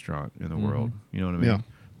every restaurant in the world. You know what I mean? Yeah.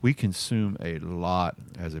 We consume a lot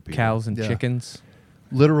as a people. cows and Yeah. chickens.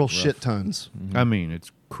 Literal shit tons. I mean,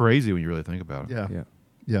 it's crazy when you really think about it. Yeah. Yeah.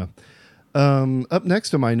 Yeah. Up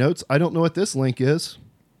next on my notes, I don't know what this link is.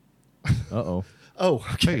 Uh-oh. Oh,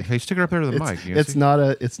 okay. Hey, stick it up there to the mic. It's not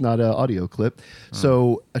a audio clip.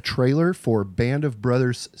 So a trailer for Band of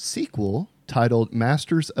Brothers sequel titled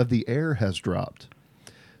Masters of the Air has dropped.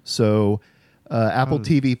 So Apple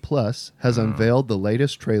TV Plus has unveiled the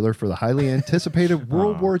latest trailer for the highly anticipated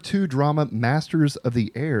World War II drama Masters of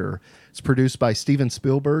the Air. It's produced by Steven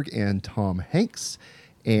Spielberg and Tom Hanks.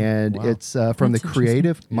 And it's from That's the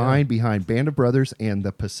creative mind behind Band of Brothers and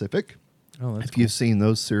The Pacific. Oh, that's If you've seen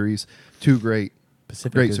those series, two great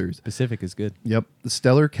series. Pacific is good. Yep. The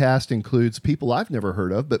stellar cast includes people I've never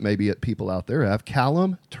heard of, but maybe people out there have.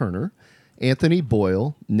 Callum Turner, Anthony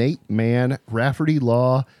Boyle, Nate Mann, Rafferty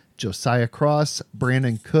Law, Josiah Cross,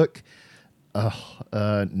 Brandon Cook,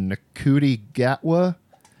 Nakuti Gatwa,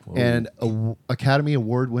 and Academy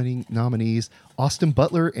Award-winning nominees Austin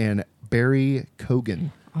Butler and Barry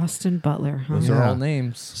Cogan. Austin Butler, huh? Those are Yeah. all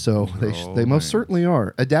names. So they most certainly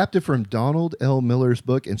are. Adapted from Donald L. Miller's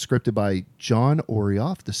book and scripted by John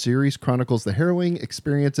Orioff, the series chronicles the harrowing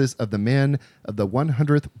experiences of the men of the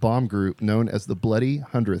 100th Bomb Group, known as the Bloody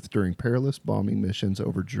 100th, during perilous bombing missions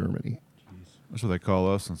over Germany. That's what they call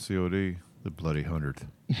us on COD, the bloody 100th.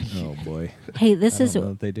 Oh boy. Hey, this I is don't know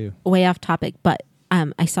what they do. way off topic, but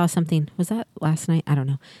I saw something. Was that last night? I don't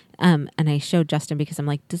know. And I showed Justin because I'm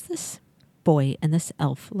like, does this boy and this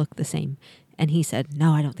elf look the same? And he said,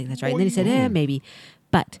 no, I don't think that's right. And then he said, maybe.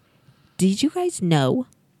 But did you guys know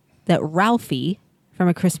that Ralphie from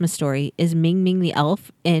A Christmas Story is Ming Ming the elf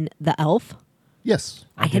in The Elf? Yes.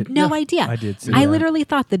 I had no idea. I did see I that. literally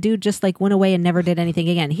thought the dude just like went away and never did anything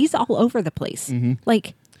again. He's all over the place.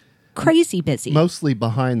 Like crazy busy. Mostly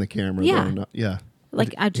behind the camera. Yeah. Though, yeah.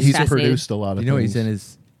 Like I'm just He's fascinated. produced a lot of You know things.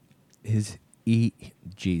 he's in his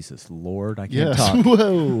Jesus Lord, I can't Yes. talk.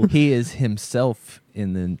 Whoa. He is himself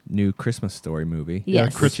in the new Christmas Story movie. Yeah. Yeah,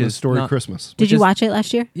 Yes. Christmas Which is Story not- Christmas. Did which you is- watch it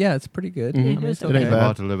last year? Yeah, it's pretty good. Mhm. I mean, it's It ain't okay. A bad.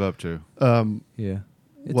 lot to live up to. Yeah,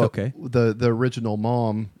 it's Well, okay. The original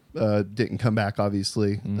mom didn't come back,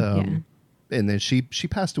 obviously. Mm-hmm. And then she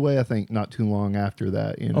passed away, I think, not too long after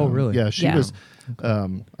that. You know? Oh, really? Yeah, she Yeah. was.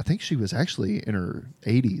 I think she was actually in her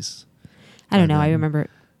 80s. I don't know. I remember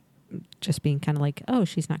just being kind of like, oh,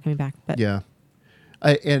 she's not coming back. But Yeah.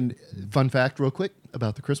 And fun fact, real quick,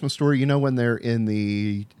 about the Christmas Story. You know when they're in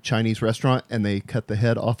the Chinese restaurant and they cut the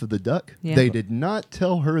head off of the duck? Yeah. They did not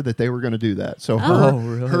tell her that they were going to do that. So Oh,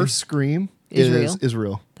 really? her scream Is is real?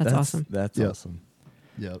 real. that's awesome. That's Yeah. awesome.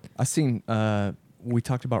 Yep. I seen. We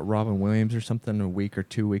talked about Robin Williams or something a week or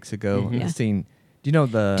 2 weeks ago. Mhm. Yeah. I seen. Do you know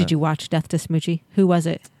the? Did you watch Death to Smoochie? Who was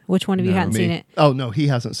it? Which one of you No, hadn't Me. seen it? Oh, no, he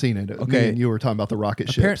hasn't seen it. Me Okay. and you were talking about the rocket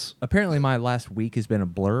Appar- ships. apparently, my last week has been a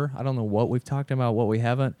blur. I don't know what we've talked about, what we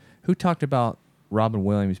haven't. Who talked about Robin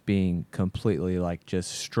Williams being completely like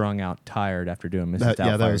just strung out, tired after doing Mrs. That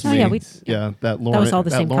Doubtfire's was Oh, yeah, me. we- Yeah, that Lawrence, was all the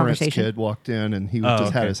that same Lawrence conversation. kid walked in and he Oh,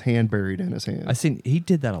 just had okay. his hand buried in his hand. I seen he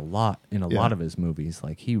did that a lot in a Yeah. lot of his movies.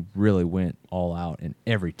 Like he really went all out in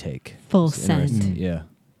every take. Full It's interesting. send. Yeah,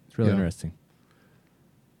 it's really Yeah. interesting.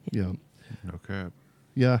 Yeah. No cap.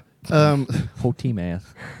 Yeah. Whole team ass.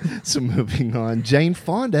 So moving on. Jane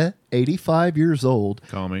Fonda, 85 years old.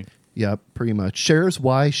 Call me. Yeah, pretty much. Shares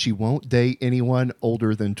why she won't date anyone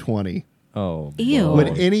older than 20. Oh, Ew. boy.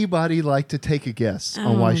 Would anybody like to take a guess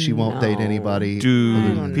on why she won't date no. anybody?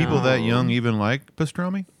 Do don't people know. that young even like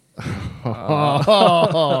pastrami?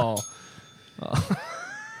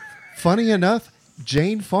 Funny enough,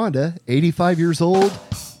 Jane Fonda, 85 years old,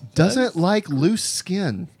 doesn't like loose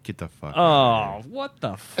skin. Get the fuck out Oh, what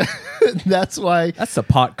the? That's why That's the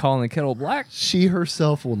pot calling the kettle black. she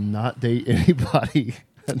herself will not date anybody.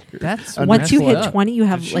 That's Once you messed hit up. 20, you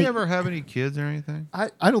have Did she like ever have any kids or anything? I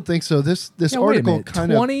don't think so. This Yeah, wait a article minute.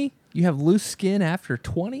 kind of 20? You have loose skin after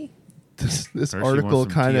 20 this Or she article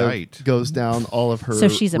wants some kind T8. of goes down all of her So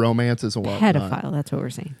she's a romances and whatnot. pedophile. That's what we're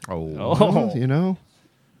saying. Oh. Well, you know,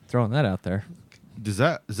 Throwing that out there. Is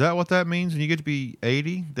that what that means when you get to be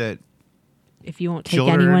 80? That If you won't take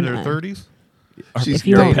children anyone, in their 30s? she's if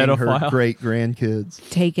you're a dating her pedophile. great grandkids.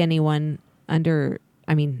 take anyone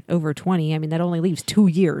over 20, that only leaves 2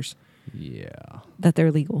 years Yeah. that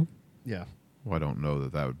they're legal. Yeah, Well, I don't know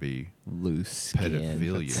that would be Loose skin.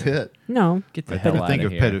 pedophilia. that's it. No. Get the I hell think out of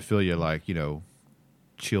of here. pedophilia like,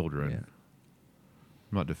 children. Yeah.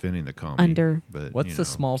 I'm not defending the commie. Under- But, What's the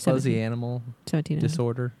small 17. fuzzy animal 17 and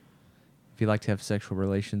disorder? If you like to have sexual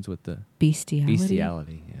relations with the bestiality.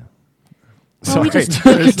 bestiality, yeah. Well, we just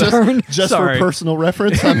took a turn. Just Sorry. for personal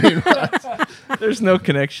reference. I mean, There's no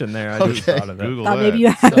connection there. I just Okay. thought of that. Google Thought that. maybe you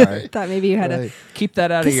had. Sorry. Thought maybe you had a. right. Keep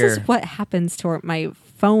that out This of your. is what happens to my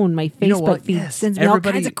phone. My Facebook You know what? feed Yes. sends me all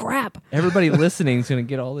Everybody- kinds of crap. Everybody listening is going to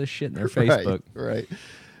get all this shit in their Facebook. Right.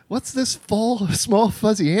 What's this small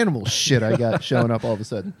fuzzy animal shit I got showing up all of a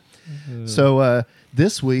sudden? So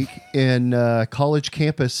this week in college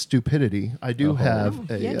campus stupidity, I do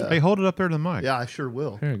have a. yeah. Hey, hold it up there to the mic. Yeah, I sure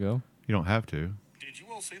will. There you go. You don't have to. Did you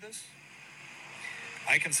all see this?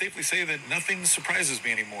 I can safely say that nothing surprises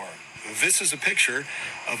me anymore. This is a picture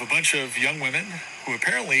of a bunch of young women who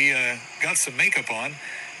apparently got some makeup on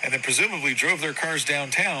and then presumably drove their cars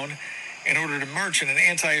downtown in order to march in an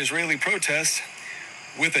anti-Israeli protest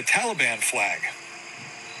with a Taliban flag.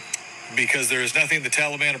 Because there is nothing the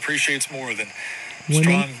Taliban appreciates more than Women?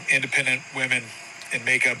 strong, independent women in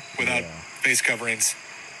makeup without face coverings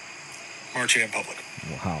marching in public.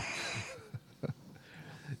 Wow.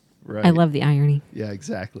 Right. I love the irony. Yeah,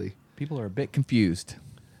 exactly. People are a bit confused.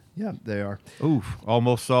 Yeah, they are. Oof.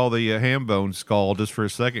 Almost saw the ham bone skull just for a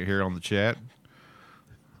second here on the chat.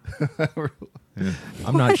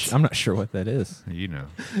 I'm not sure what that is. You know.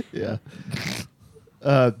 Yeah.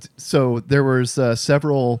 So there was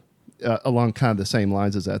several along kind of the same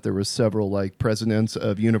lines as that. There was several like presidents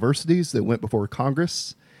of universities that went before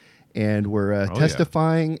Congress and were yeah.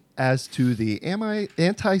 testifying as to the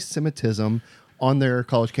anti-Semitism on their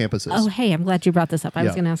college campuses. Oh, hey, I'm glad you brought this up. I was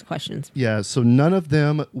Yeah. going to ask questions. Yeah, so none of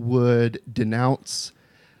them would denounce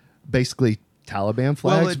basically Taliban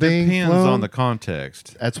flags Well, it being depends flown. on the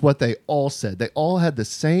context. That's what they all said. They all had the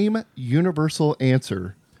same universal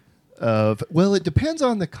answer of, well, it depends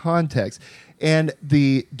on the context. And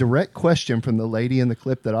the direct question from the lady in the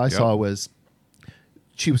clip that I saw was,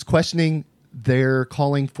 she was questioning their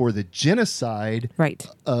calling for the genocide Right.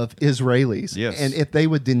 of Israelis. Yes. And if they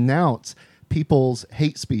would denounce people's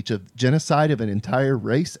hate speech of genocide of an entire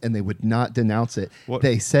race, and they would not denounce it. What-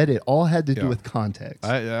 They said it all had to do Yeah. with context.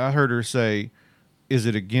 I heard her say, is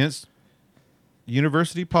it against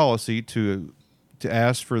university policy to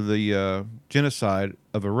ask for the genocide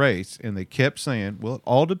of a race? And they kept saying, well, it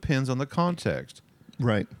all depends on the context.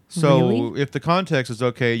 Right. So Really? if the context is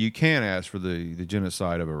okay, you can ask for the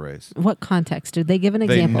genocide of a race. What context? Did they give an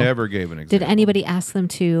They example? never gave an example. Did anybody ask them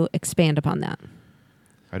to expand upon that?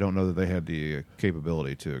 I don't know that they had the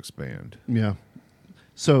capability to expand. Yeah.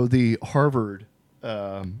 So the Harvard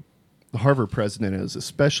president is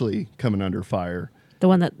especially coming under fire. The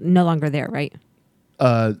one that no longer there, right?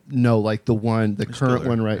 No, like the current there,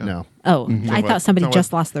 one right yeah. now. Oh, I what- thought somebody so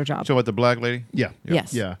just what- lost their job. So what, the black lady? Yeah.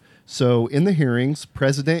 Yes. Yeah. So in the hearings,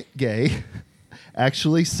 President Gay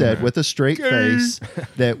actually said with a straight face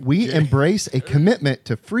that we embrace a commitment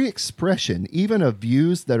to free expression, even of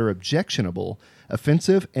views that are objectionable,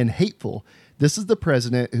 offensive, and hateful. This is the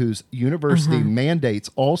president whose university mandates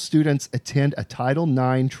all students attend a Title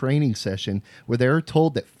IX training session where they are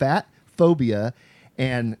told that fat phobia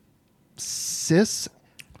and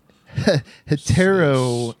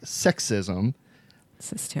heterosexism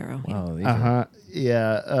Cistero. Oh, these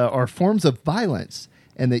are, are forms of violence,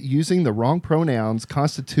 and that using the wrong pronouns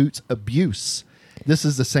constitutes abuse. This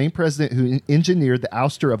is the same president who engineered the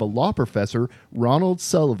ouster of a law professor, Ronald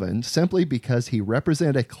Sullivan, simply because he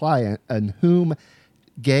represented a client on whom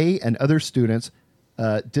Gay and other students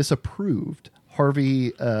disapproved,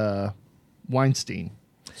 Harvey Weinstein.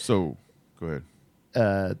 So, go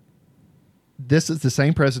ahead. This is the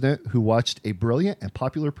same president who watched a brilliant and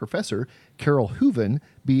popular professor, Carol Hooven,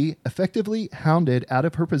 be effectively hounded out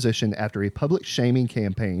of her position after a public shaming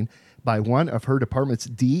campaign by one of her department's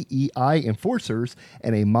DEI enforcers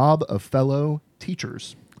and a mob of fellow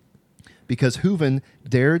teachers. because Hooven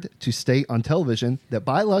dared to state on television that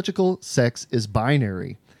biological sex is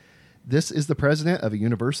binary. This is the president of a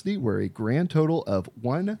university where a grand total of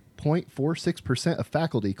 1.46% of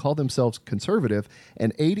faculty call themselves conservative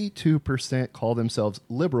and 82% call themselves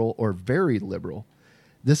liberal or very liberal.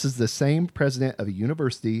 This is the same president of a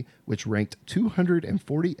university which ranked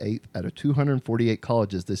 248th out of 248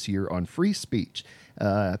 colleges this year on free speech.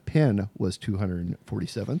 Penn was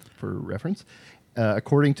 247th for reference.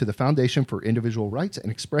 According to the Foundation for Individual Rights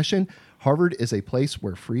and Expression, Harvard is a place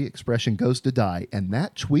where free expression goes to die. And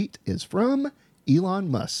that tweet is from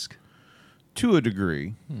Elon Musk. To a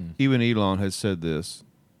degree, even Elon has said this.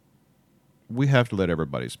 We have to let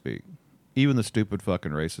everybody speak. Even the stupid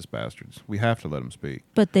fucking racist bastards. We have to let them speak.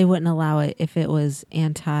 But they wouldn't allow it if it was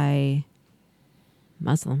anti-Muslim.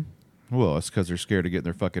 Well, it's because they're scared of getting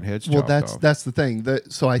their fucking heads Well, chopped off. that's the thing.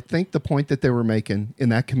 So I think the point that they were making in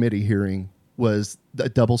that committee hearing was a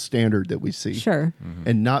double standard that we see. Sure.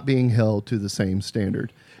 And not being held to the same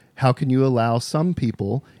standard. How can you allow some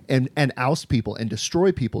people and oust people and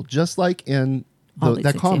destroy people, just like in All these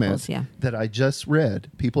that comment examples, yeah. that I just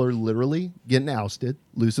read? People are literally getting ousted,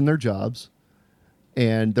 losing their jobs,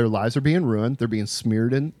 and their lives are being ruined. They're being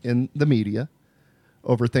smeared in the media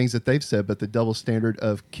over things that they've said. But the double standard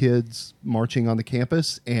of kids marching on the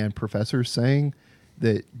campus and professors saying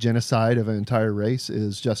that genocide of an entire race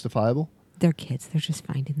is justifiable. They're kids. They're just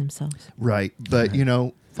finding themselves. Right. But, you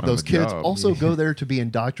know, Find those a kids job. also go there to be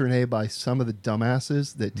indoctrinated by some of the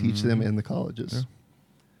dumbasses that teach them in the colleges.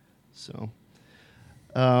 So,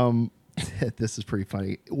 this is pretty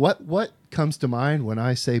funny. What comes to mind when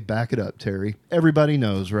I say back it up, Terry? Everybody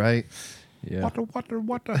knows, right? Yeah.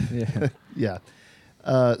 Water. Yeah. Yeah.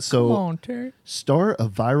 Come So, on, Terry. star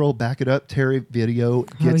of viral Back It Up Terry video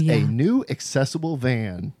gets yeah. a new accessible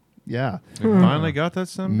van. Yeah. They finally got that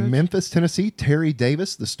son of a bitch? Memphis, Tennessee, Terry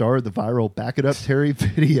Davis, the star of the viral Back It Up Terry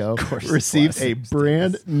video, received a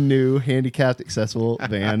brand new handicapped accessible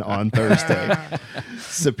van on Thursday.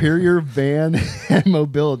 Superior Van and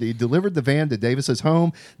Mobility delivered the van to Davis's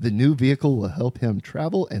home. The new vehicle will help him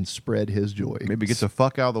travel and spread his joy. Maybe get the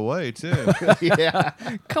fuck out of the way, too. Yeah.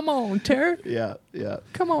 Come on, Terry. Yeah. Yeah.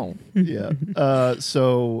 Come on. Yeah.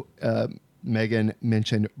 So Megan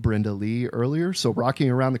mentioned Brenda Lee earlier. So Rocking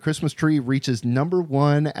Around the Christmas Tree reaches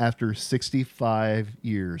 #1 after 65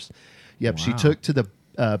 years. Yep. She Wow. took to the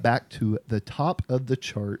back to the top of the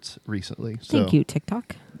charts recently. Thank you,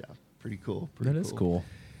 TikTok. Yeah. Pretty cool. That is cool.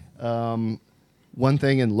 One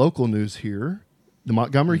thing in local news here, the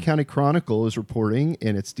Montgomery County Chronicle is reporting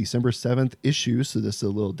in its December 7th issue, so this is a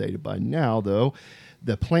little dated by now, though,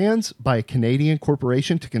 the plans by a Canadian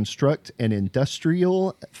corporation to construct an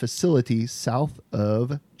industrial facility south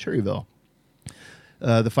of Cherryville.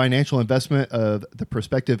 The financial investment of the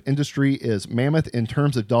prospective industry is mammoth in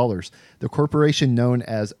terms of dollars. The corporation known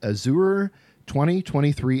as Azure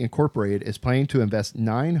 2023 Incorporated is planning to invest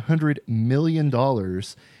 $900 million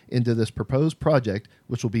into this proposed project,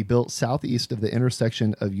 which will be built southeast of the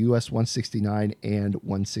intersection of US 169 and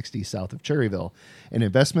 160 south of Cherryville. An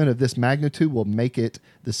investment of this magnitude will make it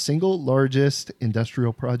the single largest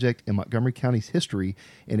industrial project in Montgomery County's history,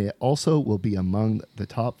 and it also will be among the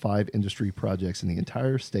top 5 industry projects in the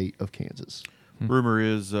entire state of Kansas. Rumor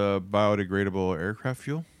is biodegradable aircraft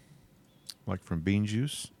fuel, like from bean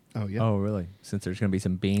juice. Oh, yeah. Oh, really? Since there's going to be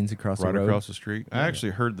some beans across Right the road. across the street. I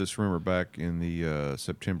actually heard this rumor back in the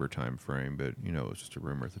September time frame, but you know it was just a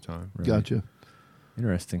rumor at the time. Right. Gotcha.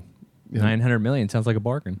 Interesting. Yeah. 900 million sounds like a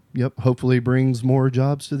bargain. Yep. Hopefully brings more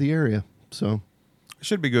jobs to the area. So, It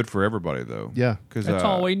should be good for everybody, though. yeah. because That's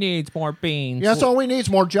all we need is more beans. Yeah, that's all we need is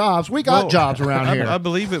more jobs. We got jobs around here. I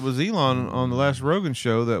believe it was Elon on the last Rogan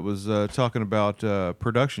show that was talking about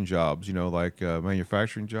production jobs. You know, like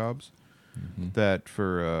manufacturing jobs. That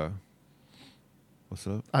for what's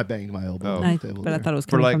up? I banged my elbow Oh. on I, the table but I there. thought it was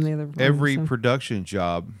For coming like from the other room, every so. production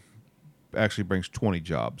job actually brings 20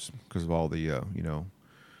 jobs because of all the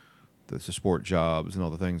the support jobs and all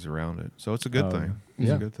the things around it. So it's a good Oh, thing. yeah. It's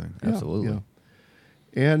Yeah. a good thing. Yeah, Absolutely.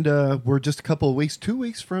 yeah. And we're just a couple of weeks, 2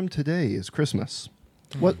 weeks from today is Christmas.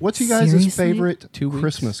 What's you guys' Seriously? favorite 2 weeks?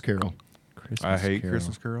 Christmas carol? Christmas I hate Carol.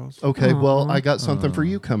 Christmas carols. Okay, well, Aw. I got something for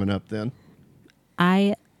you coming up then.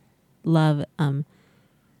 I love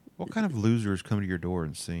What kind of losers come to your door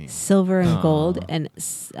and sing? Silver and Gold and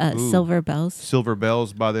Ooh. Silver Bells. Silver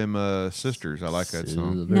Bells by them sisters. I like that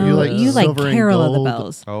song. Silver No, You like you like Silver and Carol of the Gold?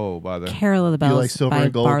 Bells. Oh, by the Carol of the Bells like Silver by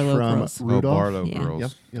and Gold Barlow from Girls. Rudolph? Barlow Yeah. Girls.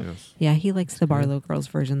 Yep, yep. Yes. Yeah, he likes the Barlow Girls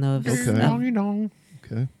version though of Okay.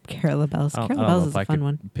 Okay. Carol of the Bells. I don't Carol of the know Bells if is I a fun could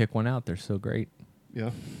one. pick one out. They're so great. Yeah.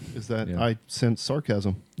 Is that Yeah. I sense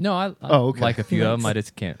sarcasm. No, I Oh, okay. like a few of them. I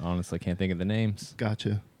just honestly can't think of the names.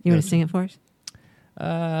 Gotcha. You want to sing it for us?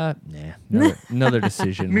 Nah. Another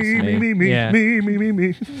decision. was Me, made. me, me, Yeah. me, me, me,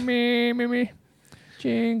 me. Me.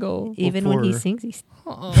 Jingle. Even when he Before- sings, he's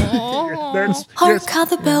That's Hark how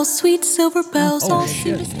the bells, sweet silver bells, all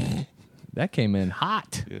shit. sing. That came in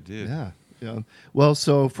hot. It did. Yeah. Well,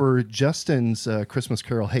 so for Justin's Christmas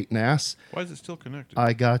Carol Hating Ass, Why is it still connected?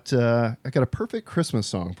 I got a perfect Christmas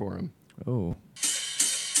song for him. Oh.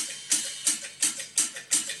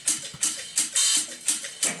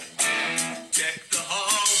 Deck the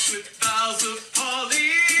halls with boughs of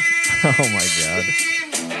holly. Oh my God.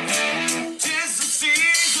 'Tis the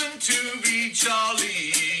season to be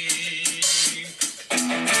jolly.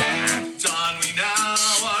 Don we now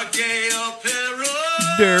our gay apparel.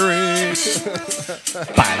 Derek.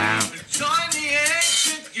 Join the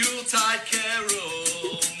ancient Yuletide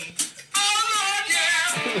carol. Oh Lord,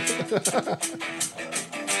 yeah.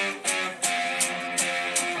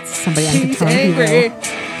 somebody on guitar hero.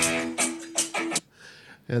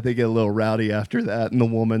 Yeah, they get a little rowdy after that, and the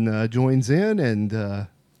woman joins in and kind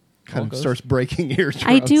of goes. starts breaking eardrums.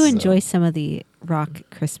 I do so- enjoy some of the rock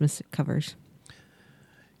Christmas covers.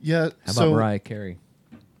 Yeah. How so about Mariah Carey?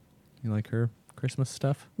 You like her Christmas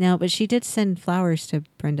stuff? No, but she did send flowers to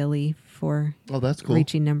Brenda Lee for Oh, that's cool.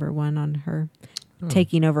 reaching #1 on her,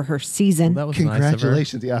 taking over her season. Well, that was nice of her.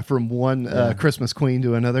 Congratulations. Yeah, from one Christmas queen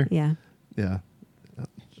to another. Yeah. Yeah.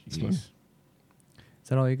 Jeez. Is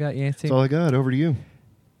that all you got, Yancey? That's all I got. Over to you.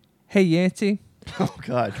 Hey, Yancey. Oh,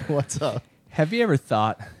 God. What's up? Have you ever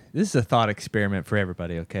thought, this is a thought experiment for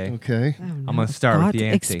everybody, okay? Okay. I'm going to start with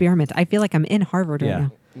Yancey. Experiment. I feel like I'm in Harvard Yeah.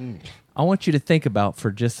 right now. I want you to think about for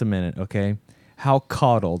just a minute, okay, how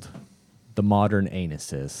coddled the modern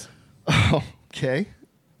anus is. Okay.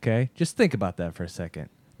 Okay? Just think about that for a second.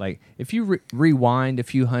 Like, if you rewind a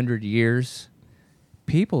few hundred years,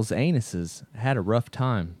 people's anuses had a rough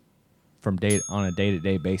time on a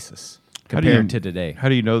day-to-day basis compared to today. How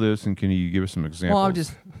do you know this, and can you give us some examples? Well, I'm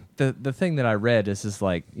just the thing that I read is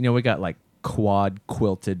like, we got like quad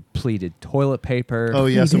quilted pleated toilet paper. Oh,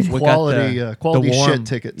 yeah. Some We got quality, the quality warm- shit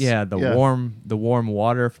tickets. Yeah, the warm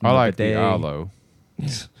water from I like bidet. the aloe.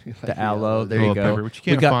 The aloe. There you Toilet go. paper, which you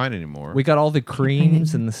can't find anymore. We got all the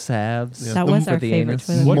creams and the salves. Yeah. That was for our the favorite anus.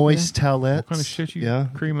 toilet paper. Moist towelettes. What kind of shit you Yeah.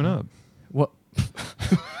 creaming up? What?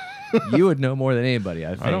 You would know more than anybody,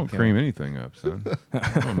 I think. I don't cream anything up, son.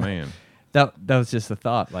 Oh man. That was just a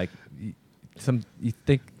thought. Like, you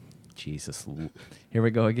think, Jesus, here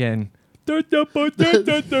we go again.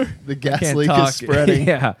 The gas Can't leak talk. is spreading.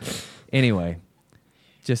 Yeah. Anyway,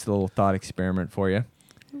 just a little thought experiment for you.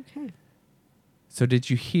 Okay. So did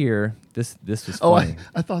you hear this? This was Oh, funny.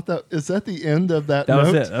 I thought is that the end of that That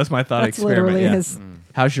note? was it. That was my thought That's experiment. literally Yeah. his.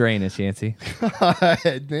 How's your anus, Yancy?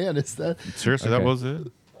 Man, is that... Seriously, that Okay. was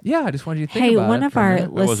it? Yeah, I just wanted you to think Hey, about one it of for a our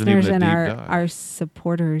minute. That wasn't even listeners a and deep dive. our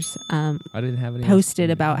supporters I didn't have any. posted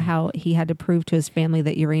about how he had to prove to his family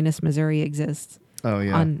that Uranus, Missouri exists Oh,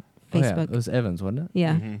 yeah. on Oh, yeah, Facebook. it was Evans, wasn't it?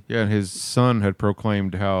 Yeah. Yeah, and his son had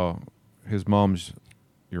proclaimed how his mom's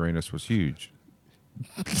Uranus was huge.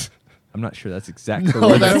 I'm not sure that's exactly No,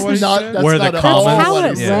 where that's what he not. said? That's Where not the at That's all commas- how what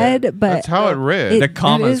it he said. read, but That's how it read. The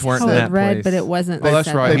commas that is weren't how in it that read, place. but it wasn't. Oh, they that's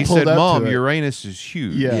said right. that. They He pulled said, up to "Mom, it." Uranus is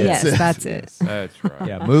huge." Yeah. Yes, Yes. that's it. That's right.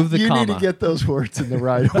 Yeah, move the You comma. need to get those words in the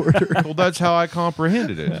right order. Well, that's how I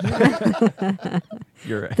comprehended it.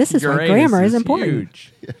 This is why Uranus grammar is important.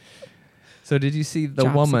 Huge. So did you see the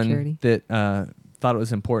Job woman security. that thought it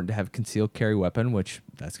was important to have a concealed carry weapon, which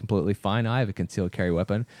that's completely fine. I have a concealed carry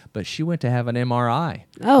weapon, but she went to have an MRI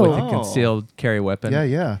Oh. with a concealed carry weapon.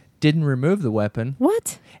 Yeah. Didn't remove the weapon,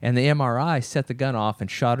 What? and the MRI set the gun off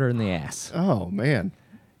and shot her in the ass. Oh, man.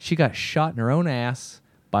 She got shot in her own ass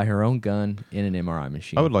by her own gun in an MRI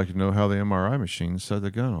machine. I would like to know how the MRI machine set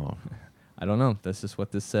the gun off. I don't know. This is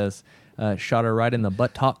what this says. Shot her right in the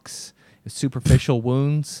buttocks. Superficial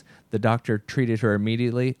wounds. The doctor treated her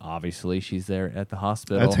immediately. Obviously, she's there at the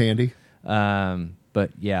hospital. That's handy.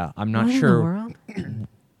 But yeah, I'm not What in the sure world?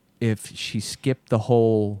 if she skipped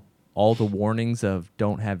all the warnings of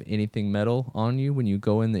don't have anything metal on you when you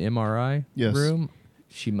go in the MRI Yes. room.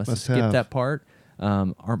 She must have Must skipped have. that part.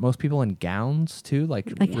 Aren't most people in gowns too? Like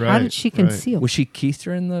Like, how Right, did she right. conceal? was she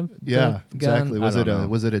keistering the Yeah, the gun? exactly. I Was don't know.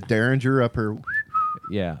 was it a Derringer up her?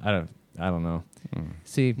 Yeah, I don't know.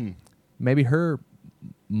 See, maybe her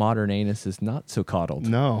modern anus is not so coddled.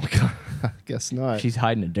 No, I guess not. She's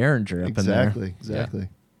hiding a derringer up in there. Exactly. Yeah.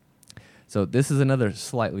 So this is another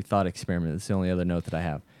slightly thought experiment. It's the only other note that I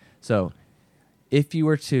have. So if you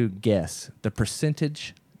were to guess the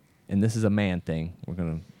percentage, and this is a man thing, we're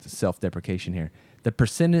going to self-deprecation here, the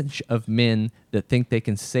percentage of men that think they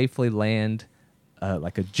can safely land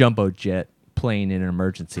like a jumbo jet plane in an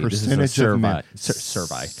emergency. This is a Percentage of men.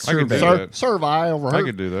 survey. I could do that. Survival. I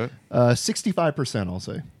could do that. 65%, I'll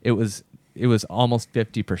say. It was almost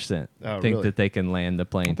 50%. Oh, think really? that they can land the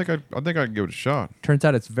plane. I think I can give it a shot. Turns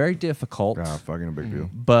out it's very difficult. Ah, fucking a big deal.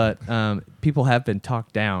 But people have been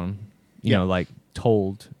talked down, you know, like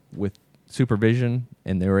told with supervision,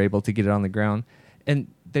 and they were able to get it on the ground. And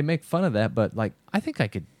they make fun of that, but like I think I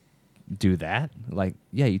could do that. Like,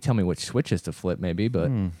 yeah, you tell me which switches to flip, maybe, but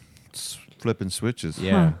Flipping switches.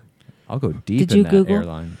 yeah, I'll go deep Did in you that Google?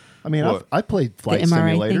 airline. I mean, What? I played Flight MRI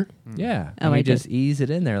Simulator. thing? Yeah, Oh, and I you did. just ease it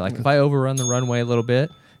in there. Like if I overrun the runway a little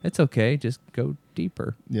bit, it's okay. Just go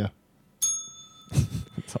deeper. Yeah.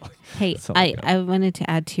 That's all. Hey, That's all I got. I wanted to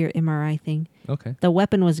add to your MRI thing. Okay. The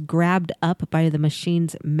weapon was grabbed up by the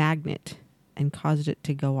machine's magnet and caused it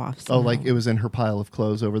to go off. Oh, like somehow. it was in her pile of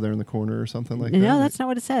clothes over there in the corner or something like that? No, that's not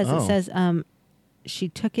what it says. Oh. It says she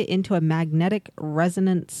took it into a magnetic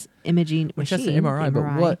resonance imaging Which machine. that's an MRI,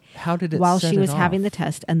 but what? How did it? While set she it was having off? the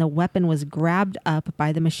test, and the weapon was grabbed up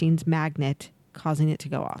by the machine's magnet, causing it to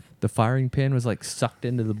go off. The firing pin was like sucked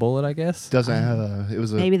into the bullet, I guess. Doesn't have a... It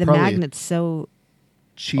was a Maybe the probably a magnet's so.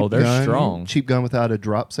 cheap Oh, they're gun. strong. Cheap gun without a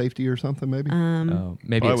drop safety or something, maybe? Oh,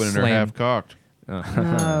 maybe I it went in there half slammed. cocked.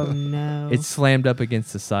 Oh no! It slammed up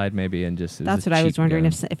against the side, maybe, and just. That's what I was wondering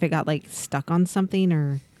if it got like stuck on something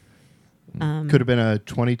or. Could have been a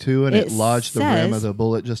 22 and it It lodged the rim of says- the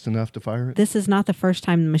bullet just enough to fire it. This is not the first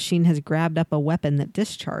time the machine has grabbed up a weapon that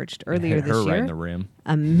discharged. Earlier hit her this right year, in the rim.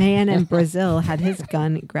 a man in Brazil had his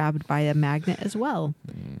gun grabbed by a magnet as well,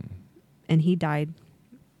 and he died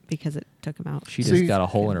because it took him out. She See, just got a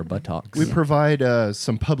hole in her buttocks. We provide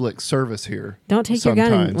some public service here. Don't take your gun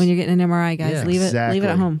sometimes. when you're getting an MRI, guys. Yeah. Leave it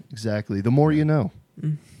at home. Exactly. The more you know.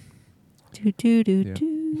 Do, do, do, Yeah.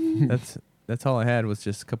 do. That's all I had was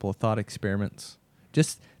just a couple of thought experiments.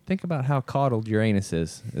 Just think about how coddled your anus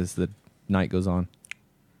is as the night goes on.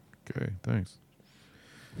 Okay, thanks.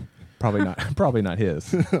 Probably not. Probably not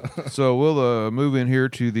his. So we'll move in here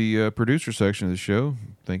to the producer section of the show.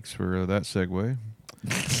 Thanks for that segue.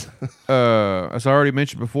 As I already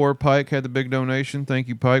mentioned before, Pike had the big donation. Thank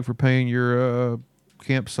you, Pike, for paying your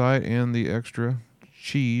campsite and the extra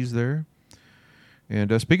cheese there.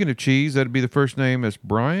 And speaking of cheese, that'd be the first name as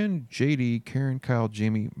Brian, JD, Karen, Kyle,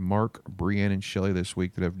 Jamie, Mark, Brianne, and Shelley this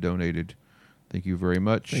week that have donated. Thank you very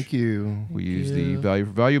much. Thank you. We use the value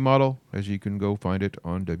for value model, as you can go find it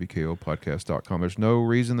on WKOpodcast.com. There's no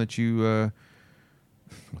reason that you,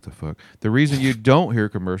 what the fuck? The reason you don't hear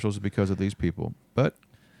commercials is because of these people. But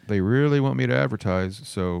they really want me to advertise,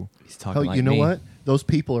 so. He's talking Hell, like you know me. what? Those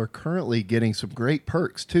people are currently getting some great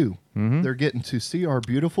perks, too. Mhm. They're getting to see our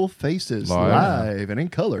beautiful faces Live. live and in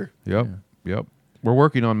color. Yep, yep. We're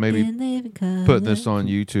working on maybe And live in color. putting this on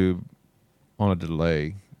YouTube on a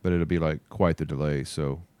delay, but it'll be like quite the delay,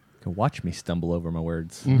 so. You can watch me stumble over my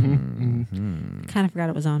words. Kind of forgot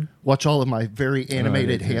it was on. Watch all of my very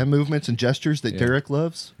animated did too. hand movements and gestures that Yeah. Derek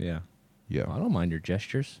loves. Yeah. Yeah. I don't mind your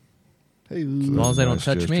gestures. Hey, As long as they don't Nice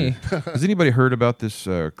touch me. gesture. Has anybody heard about this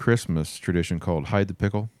Christmas tradition called hide the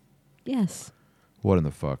pickle? Yes, What in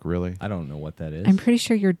the fuck, really? I don't know what that is. I'm pretty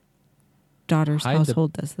sure your daughter's Hide the-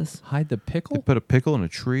 household does this. Hide the They pickle? put a pickle in a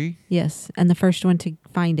tree? Yes, and the first one to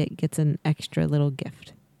find it gets an extra little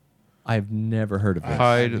gift. I've never heard of it.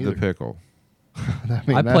 Hide the neither. pickle. I,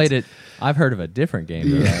 mean, I that's- played it. I've heard of a different game.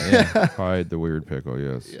 Though. Yeah. Hide the weird pickle,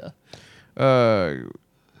 yes. Yeah.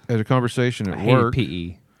 At a conversation I at hated work,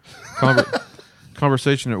 PE.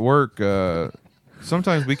 conversation at work,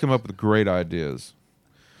 sometimes we come up with great ideas.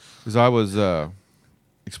 Because I was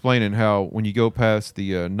explaining how when you go past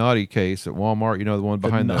the naughty case at Walmart, you know, the one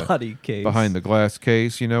behind the naughty case. behind the glass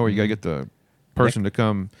case, you know, where you got to get the person to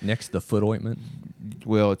come. Next to the foot ointment.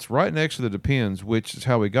 Well, it's right next to the Depends, which is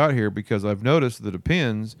how we got here because I've noticed the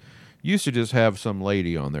Depends used to just have some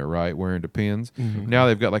lady on there, right, wearing Depends. Now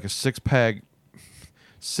they've got like a six-pack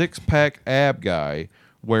ab guy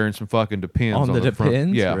wearing some fucking Depends On the front.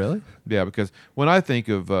 Depends? Yeah, Really? Yeah, because when I think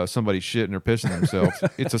of somebody shitting or pissing themselves,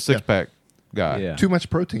 it's a six-pack guy. Yeah. Too much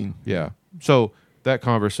protein. Yeah. So that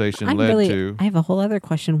conversation led to. I have a whole other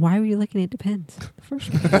question. Why were you looking at Depends? The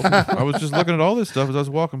first one. I was just looking at all this stuff as I was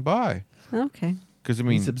walking by. Okay. Because I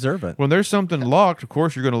mean, He's observant. when there's something locked, of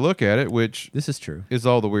course you're going to look at it, which This is true. is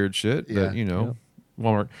all the weird shit Yeah. that, you know,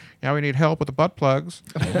 Walmart. Now we need help with the butt plugs.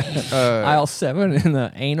 Aisle 7 in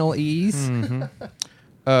the anal ease.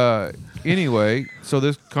 Anyway, so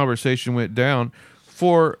this conversation went down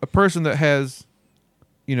for a person that has,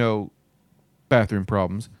 you know, bathroom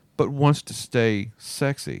problems, but wants to stay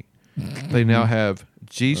sexy. They now have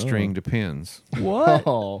G-string depends. What?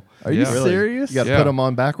 Oh, Are you Yeah. really? serious? You got to Yeah. put them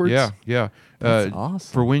on backwards. Yeah. That's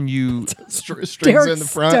awesome. For when you, Strings Derek's in the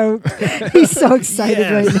front. stoked. He's so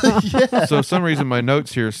excited right now. so for some reason my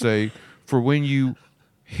notes here say for when you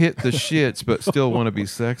hit the shits but still want to be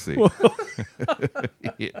sexy.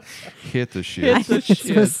 hit the I shits. think it's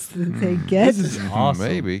supposed to say get. This is awesome.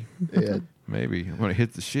 Maybe. Yeah. Want to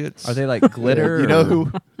hit the shits. Are they like glitter? You know or-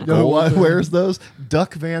 who? You know who wears those?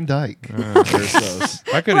 Duck Van Dyke. Wears those.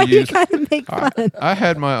 I could Why have you used. gotta make fun? I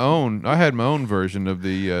had my own version of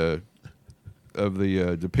the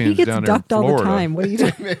He depends gets down there in ducked all Florida. the time. What are you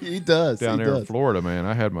doing? He does. Down he there in does. Florida, man,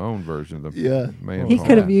 I had my own version of the Yeah. man. He call.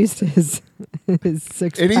 could have used his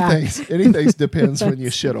six pack. Anything depends when you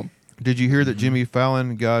shit them. Did you hear that Jimmy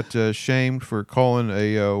Fallon got shamed for calling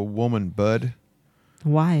a woman bud?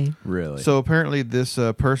 Why? Really? So apparently, this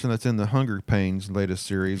person that's in the Hunger Pains latest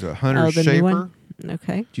series, Hunter Oh, the new Schafer. one?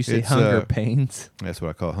 Okay. Did you say it's, Hunger Pains? That's what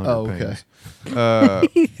I call Hunger Oh, okay.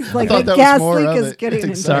 Pains. He's like, thought the that was gas more leak of is it. getting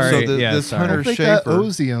into Sorry. So Yeah, this sorry. I Hunter don't think that Schafer,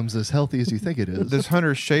 Ozium's as healthy as you think it is. this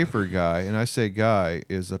Hunter Schafer guy, and I say guy,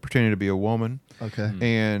 is pretending to be a woman. Okay.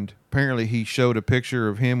 And apparently he showed a picture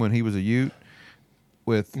of him when he was a Ute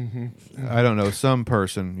with, I don't know, some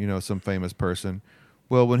person, some famous person.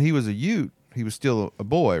 Well, when he was a Ute, he was still a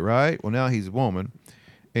boy, right? Well, now he's a woman.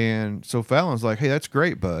 And so Fallon's like, hey, that's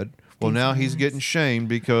great, bud. Well, now he's getting shamed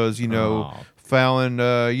because, Fallon,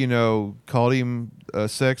 called him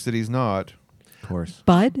sex that he's not. Of course.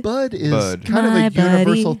 Bud? Bud is Bud. kind of My a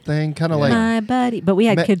universal buddy. thing, kind of like My buddy. But we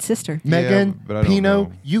had Me- kid sister. Megan, but I don't Pino,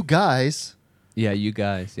 know. you guys. Yeah, you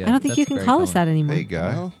guys. Yeah, I don't think that's you can very call us common. that anymore. Hey,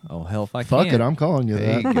 guy. Well, Oh, hell if I fuck can. it, I'm calling you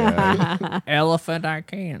Hey, that. guy. Elephant I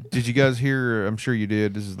can. Did you guys hear? I'm sure you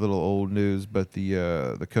did. This is a little old news, but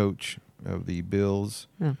the coach of the Bills,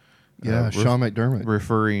 Oh. Yeah, Sean McDermott.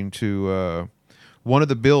 referring to one of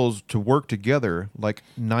the Bills to work together like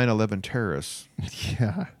 9/11 terrorists.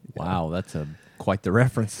 Yeah. Wow, that's quite the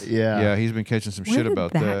reference. Yeah. He's been catching some Where shit did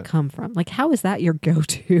about that that. come from? Like, how is that your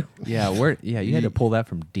go-to? Yeah, you had to pull that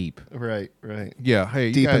from deep. Right. Yeah, hey,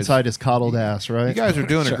 you Deep guys, inside his coddled ass, right? you guys are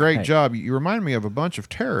doing a great Right. job. You remind me of a bunch of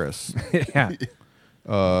terrorists. Yeah.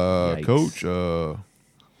 Yikes. Coach,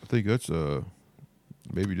 I think that's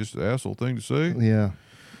maybe just an asshole thing to say. Yeah.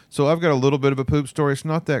 So I've got a little bit of a poop story. It's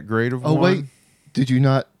not that great of Oh one. wait, did you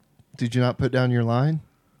not put down your line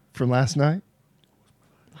from last night?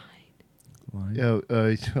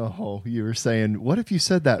 Oh, you were saying, what if you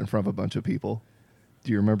said that in front of a bunch of people?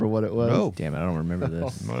 Do you remember what it was? No. Damn it, I don't remember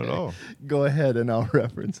this. Not at all. Go ahead and I'll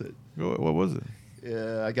reference it. What was it?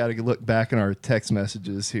 Yeah, I got to look back in our text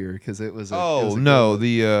messages here because it was. It was a no, good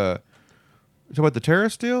the talk about the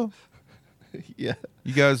terrorist deal. one. Yeah.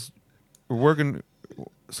 You guys were working.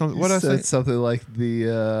 What I said say? something like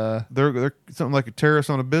the. They're something like a terrorist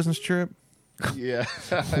on a business trip. Yeah.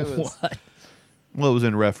 it was- What? Well, it was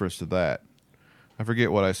in reference to that. I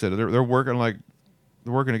forget what I said. They're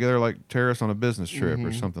working together like terrorists on a business trip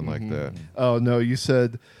or something like that. Oh no, you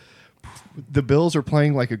said the Bills are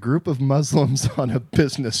playing like a group of Muslims on a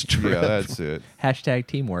business trip. Yeah, that's it. Hashtag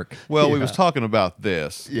teamwork. Well, we Yeah. was talking about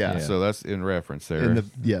this. Yeah. So that's in reference there.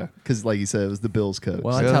 Because like you said, it was the Bills coach.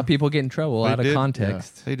 Well, that's Yeah. how people get in trouble They out of did.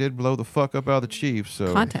 context. They did blow the fuck up out of the Chiefs.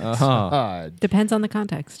 So Context. Uh-huh. God. Depends on the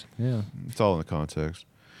context. Yeah. it's all in the context.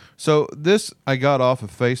 So this I got off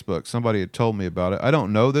of Facebook. Somebody had told me about it. I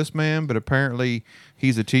don't know this man, but apparently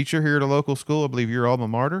he's a teacher here at a local school. I believe your alma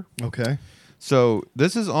mater. Okay. So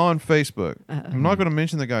this is on Facebook. I'm not going to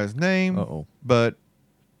mention the guy's name, Uh-oh. but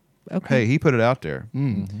Okay. hey, he put it out there.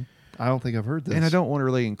 I don't think I've heard this. And I don't want to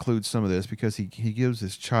really include some of this because he gives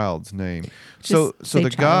his child's name. So Just say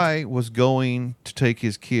the child. guy was going to take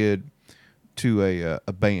his kid to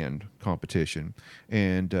a band competition,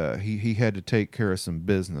 and he had to take care of some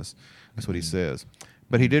business. That's what he says.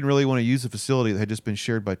 But he didn't really want to use a facility that had just been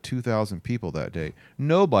shared by 2,000 people that day.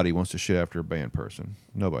 Nobody wants to shit after a band person.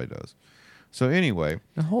 Nobody does. So anyway,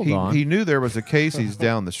 Now, hold on. he knew there was a Casey's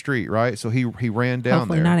down the street, right? So he ran down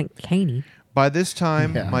Hopefully there. not in Caney. By this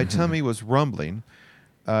time, Yeah. my tummy was rumbling.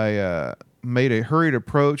 I made a hurried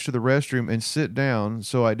approach to the restroom and sit down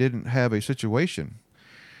so I didn't have a situation.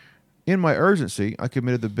 In my urgency, I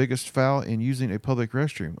committed the biggest foul in using a public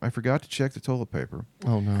restroom. I forgot to check the toilet paper.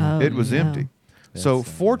 Oh no. Oh, It was no. empty. So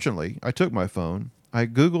fortunately, I took my phone, I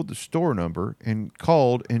Googled the store number, and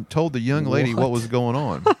called and told the young lady what was going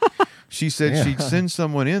on. She said Yeah. she'd send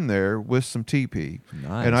someone in there with some TP. And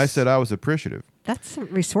I Nice. said I was appreciative. That's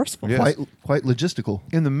resourceful. Yeah. Quite logistical.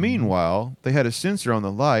 In the meanwhile, they had a sensor on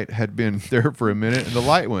the light, had been there for a minute, and the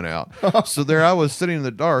light went out. So there I was sitting in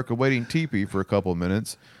the dark awaiting TP for a couple of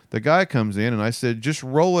minutes. The guy comes in, and I said, just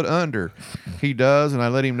roll it under. He does, and I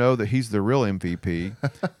let him know that he's the real MVP,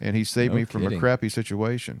 and he saved me from a crappy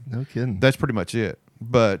situation. No kidding. That's pretty much it.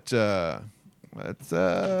 But it's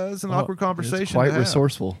an awkward conversation. It's quite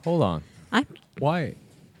resourceful. Hold on. Why?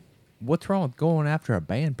 What's wrong with going after a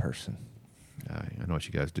band person? I know what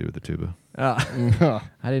you guys do with the tuba. I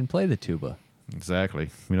didn't play the tuba. Exactly.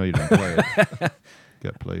 We know you didn't play it.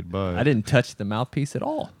 Got played by. I didn't touch the mouthpiece at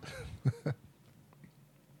all.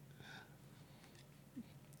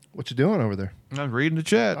 What you doing over there? I'm reading the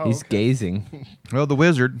chat. He's gazing. Well, the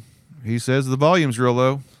wizard, he says the volume's real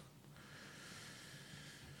low.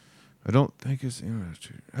 I don't think it's.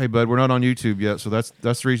 Hey, bud, we're not on YouTube yet, so that's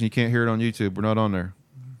the reason you can't hear it on YouTube. We're not on there.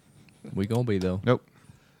 We gonna be though. Nope.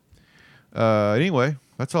 Anyway,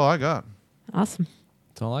 that's all I got. Awesome.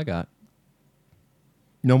 That's all I got.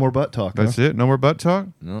 No more butt talk. That's it. No more butt talk.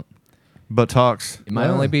 No. Butt talks. It might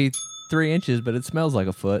only be 3 inches, but it smells like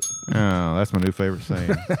a foot. Oh, that's my new favorite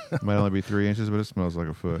saying. It might only be 3 inches, but it smells like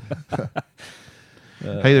a foot.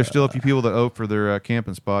 Hey, there's still a few people that owe for their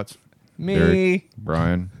camping spots. Me. Derek,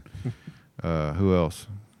 Brian. Who else?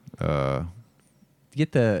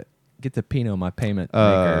 Get the Pinot, my payment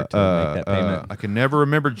maker, to make that payment. I can never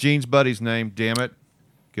remember Gene's buddy's name. Damn it,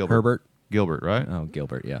 Gilbert. Herbert. Gilbert, right? Oh,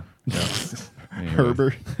 Gilbert. Yeah. Anyway.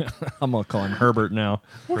 Herbert. I'm gonna call him Herbert now.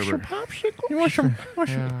 Herbert. You want some?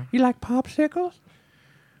 You like popsicles?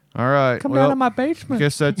 All right. Come down to my basement. I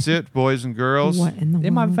guess that's it, boys and girls. What in the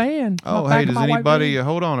In my world? van. Oh, hey, does anybody?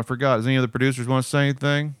 Hold on, I forgot. Does any of the producers want to say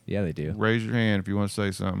anything? Yeah, they do. Raise your hand if you want to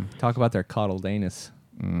say something. Talk about their coddled anus.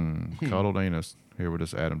 Coddled anus. Here, we'll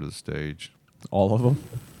just add them to the stage. All of them.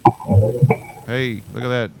 Hey, look at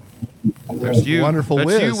that. That's you. Wonderful That's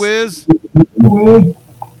Wiz. you, Wiz.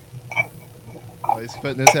 Oh, he's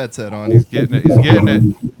putting his headset on. He's getting it. He's getting it.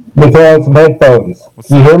 With some headphones.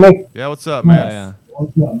 You hear me? Yeah, what's up, man? Yeah.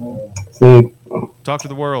 See, Talk to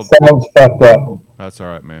the world. sounds fucked up. That's all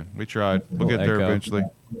right, man. We tried. We'll Little get there echo. eventually.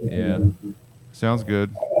 Yeah. Sounds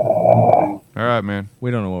good. All right, man.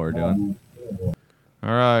 We don't know what we're doing. All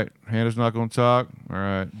right. Hannah's not going to talk. All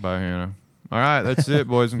right. Bye, Hannah. All right. That's it,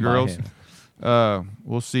 boys and Bye, girls.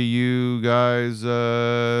 We'll see you guys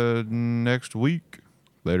next week.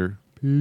 Later.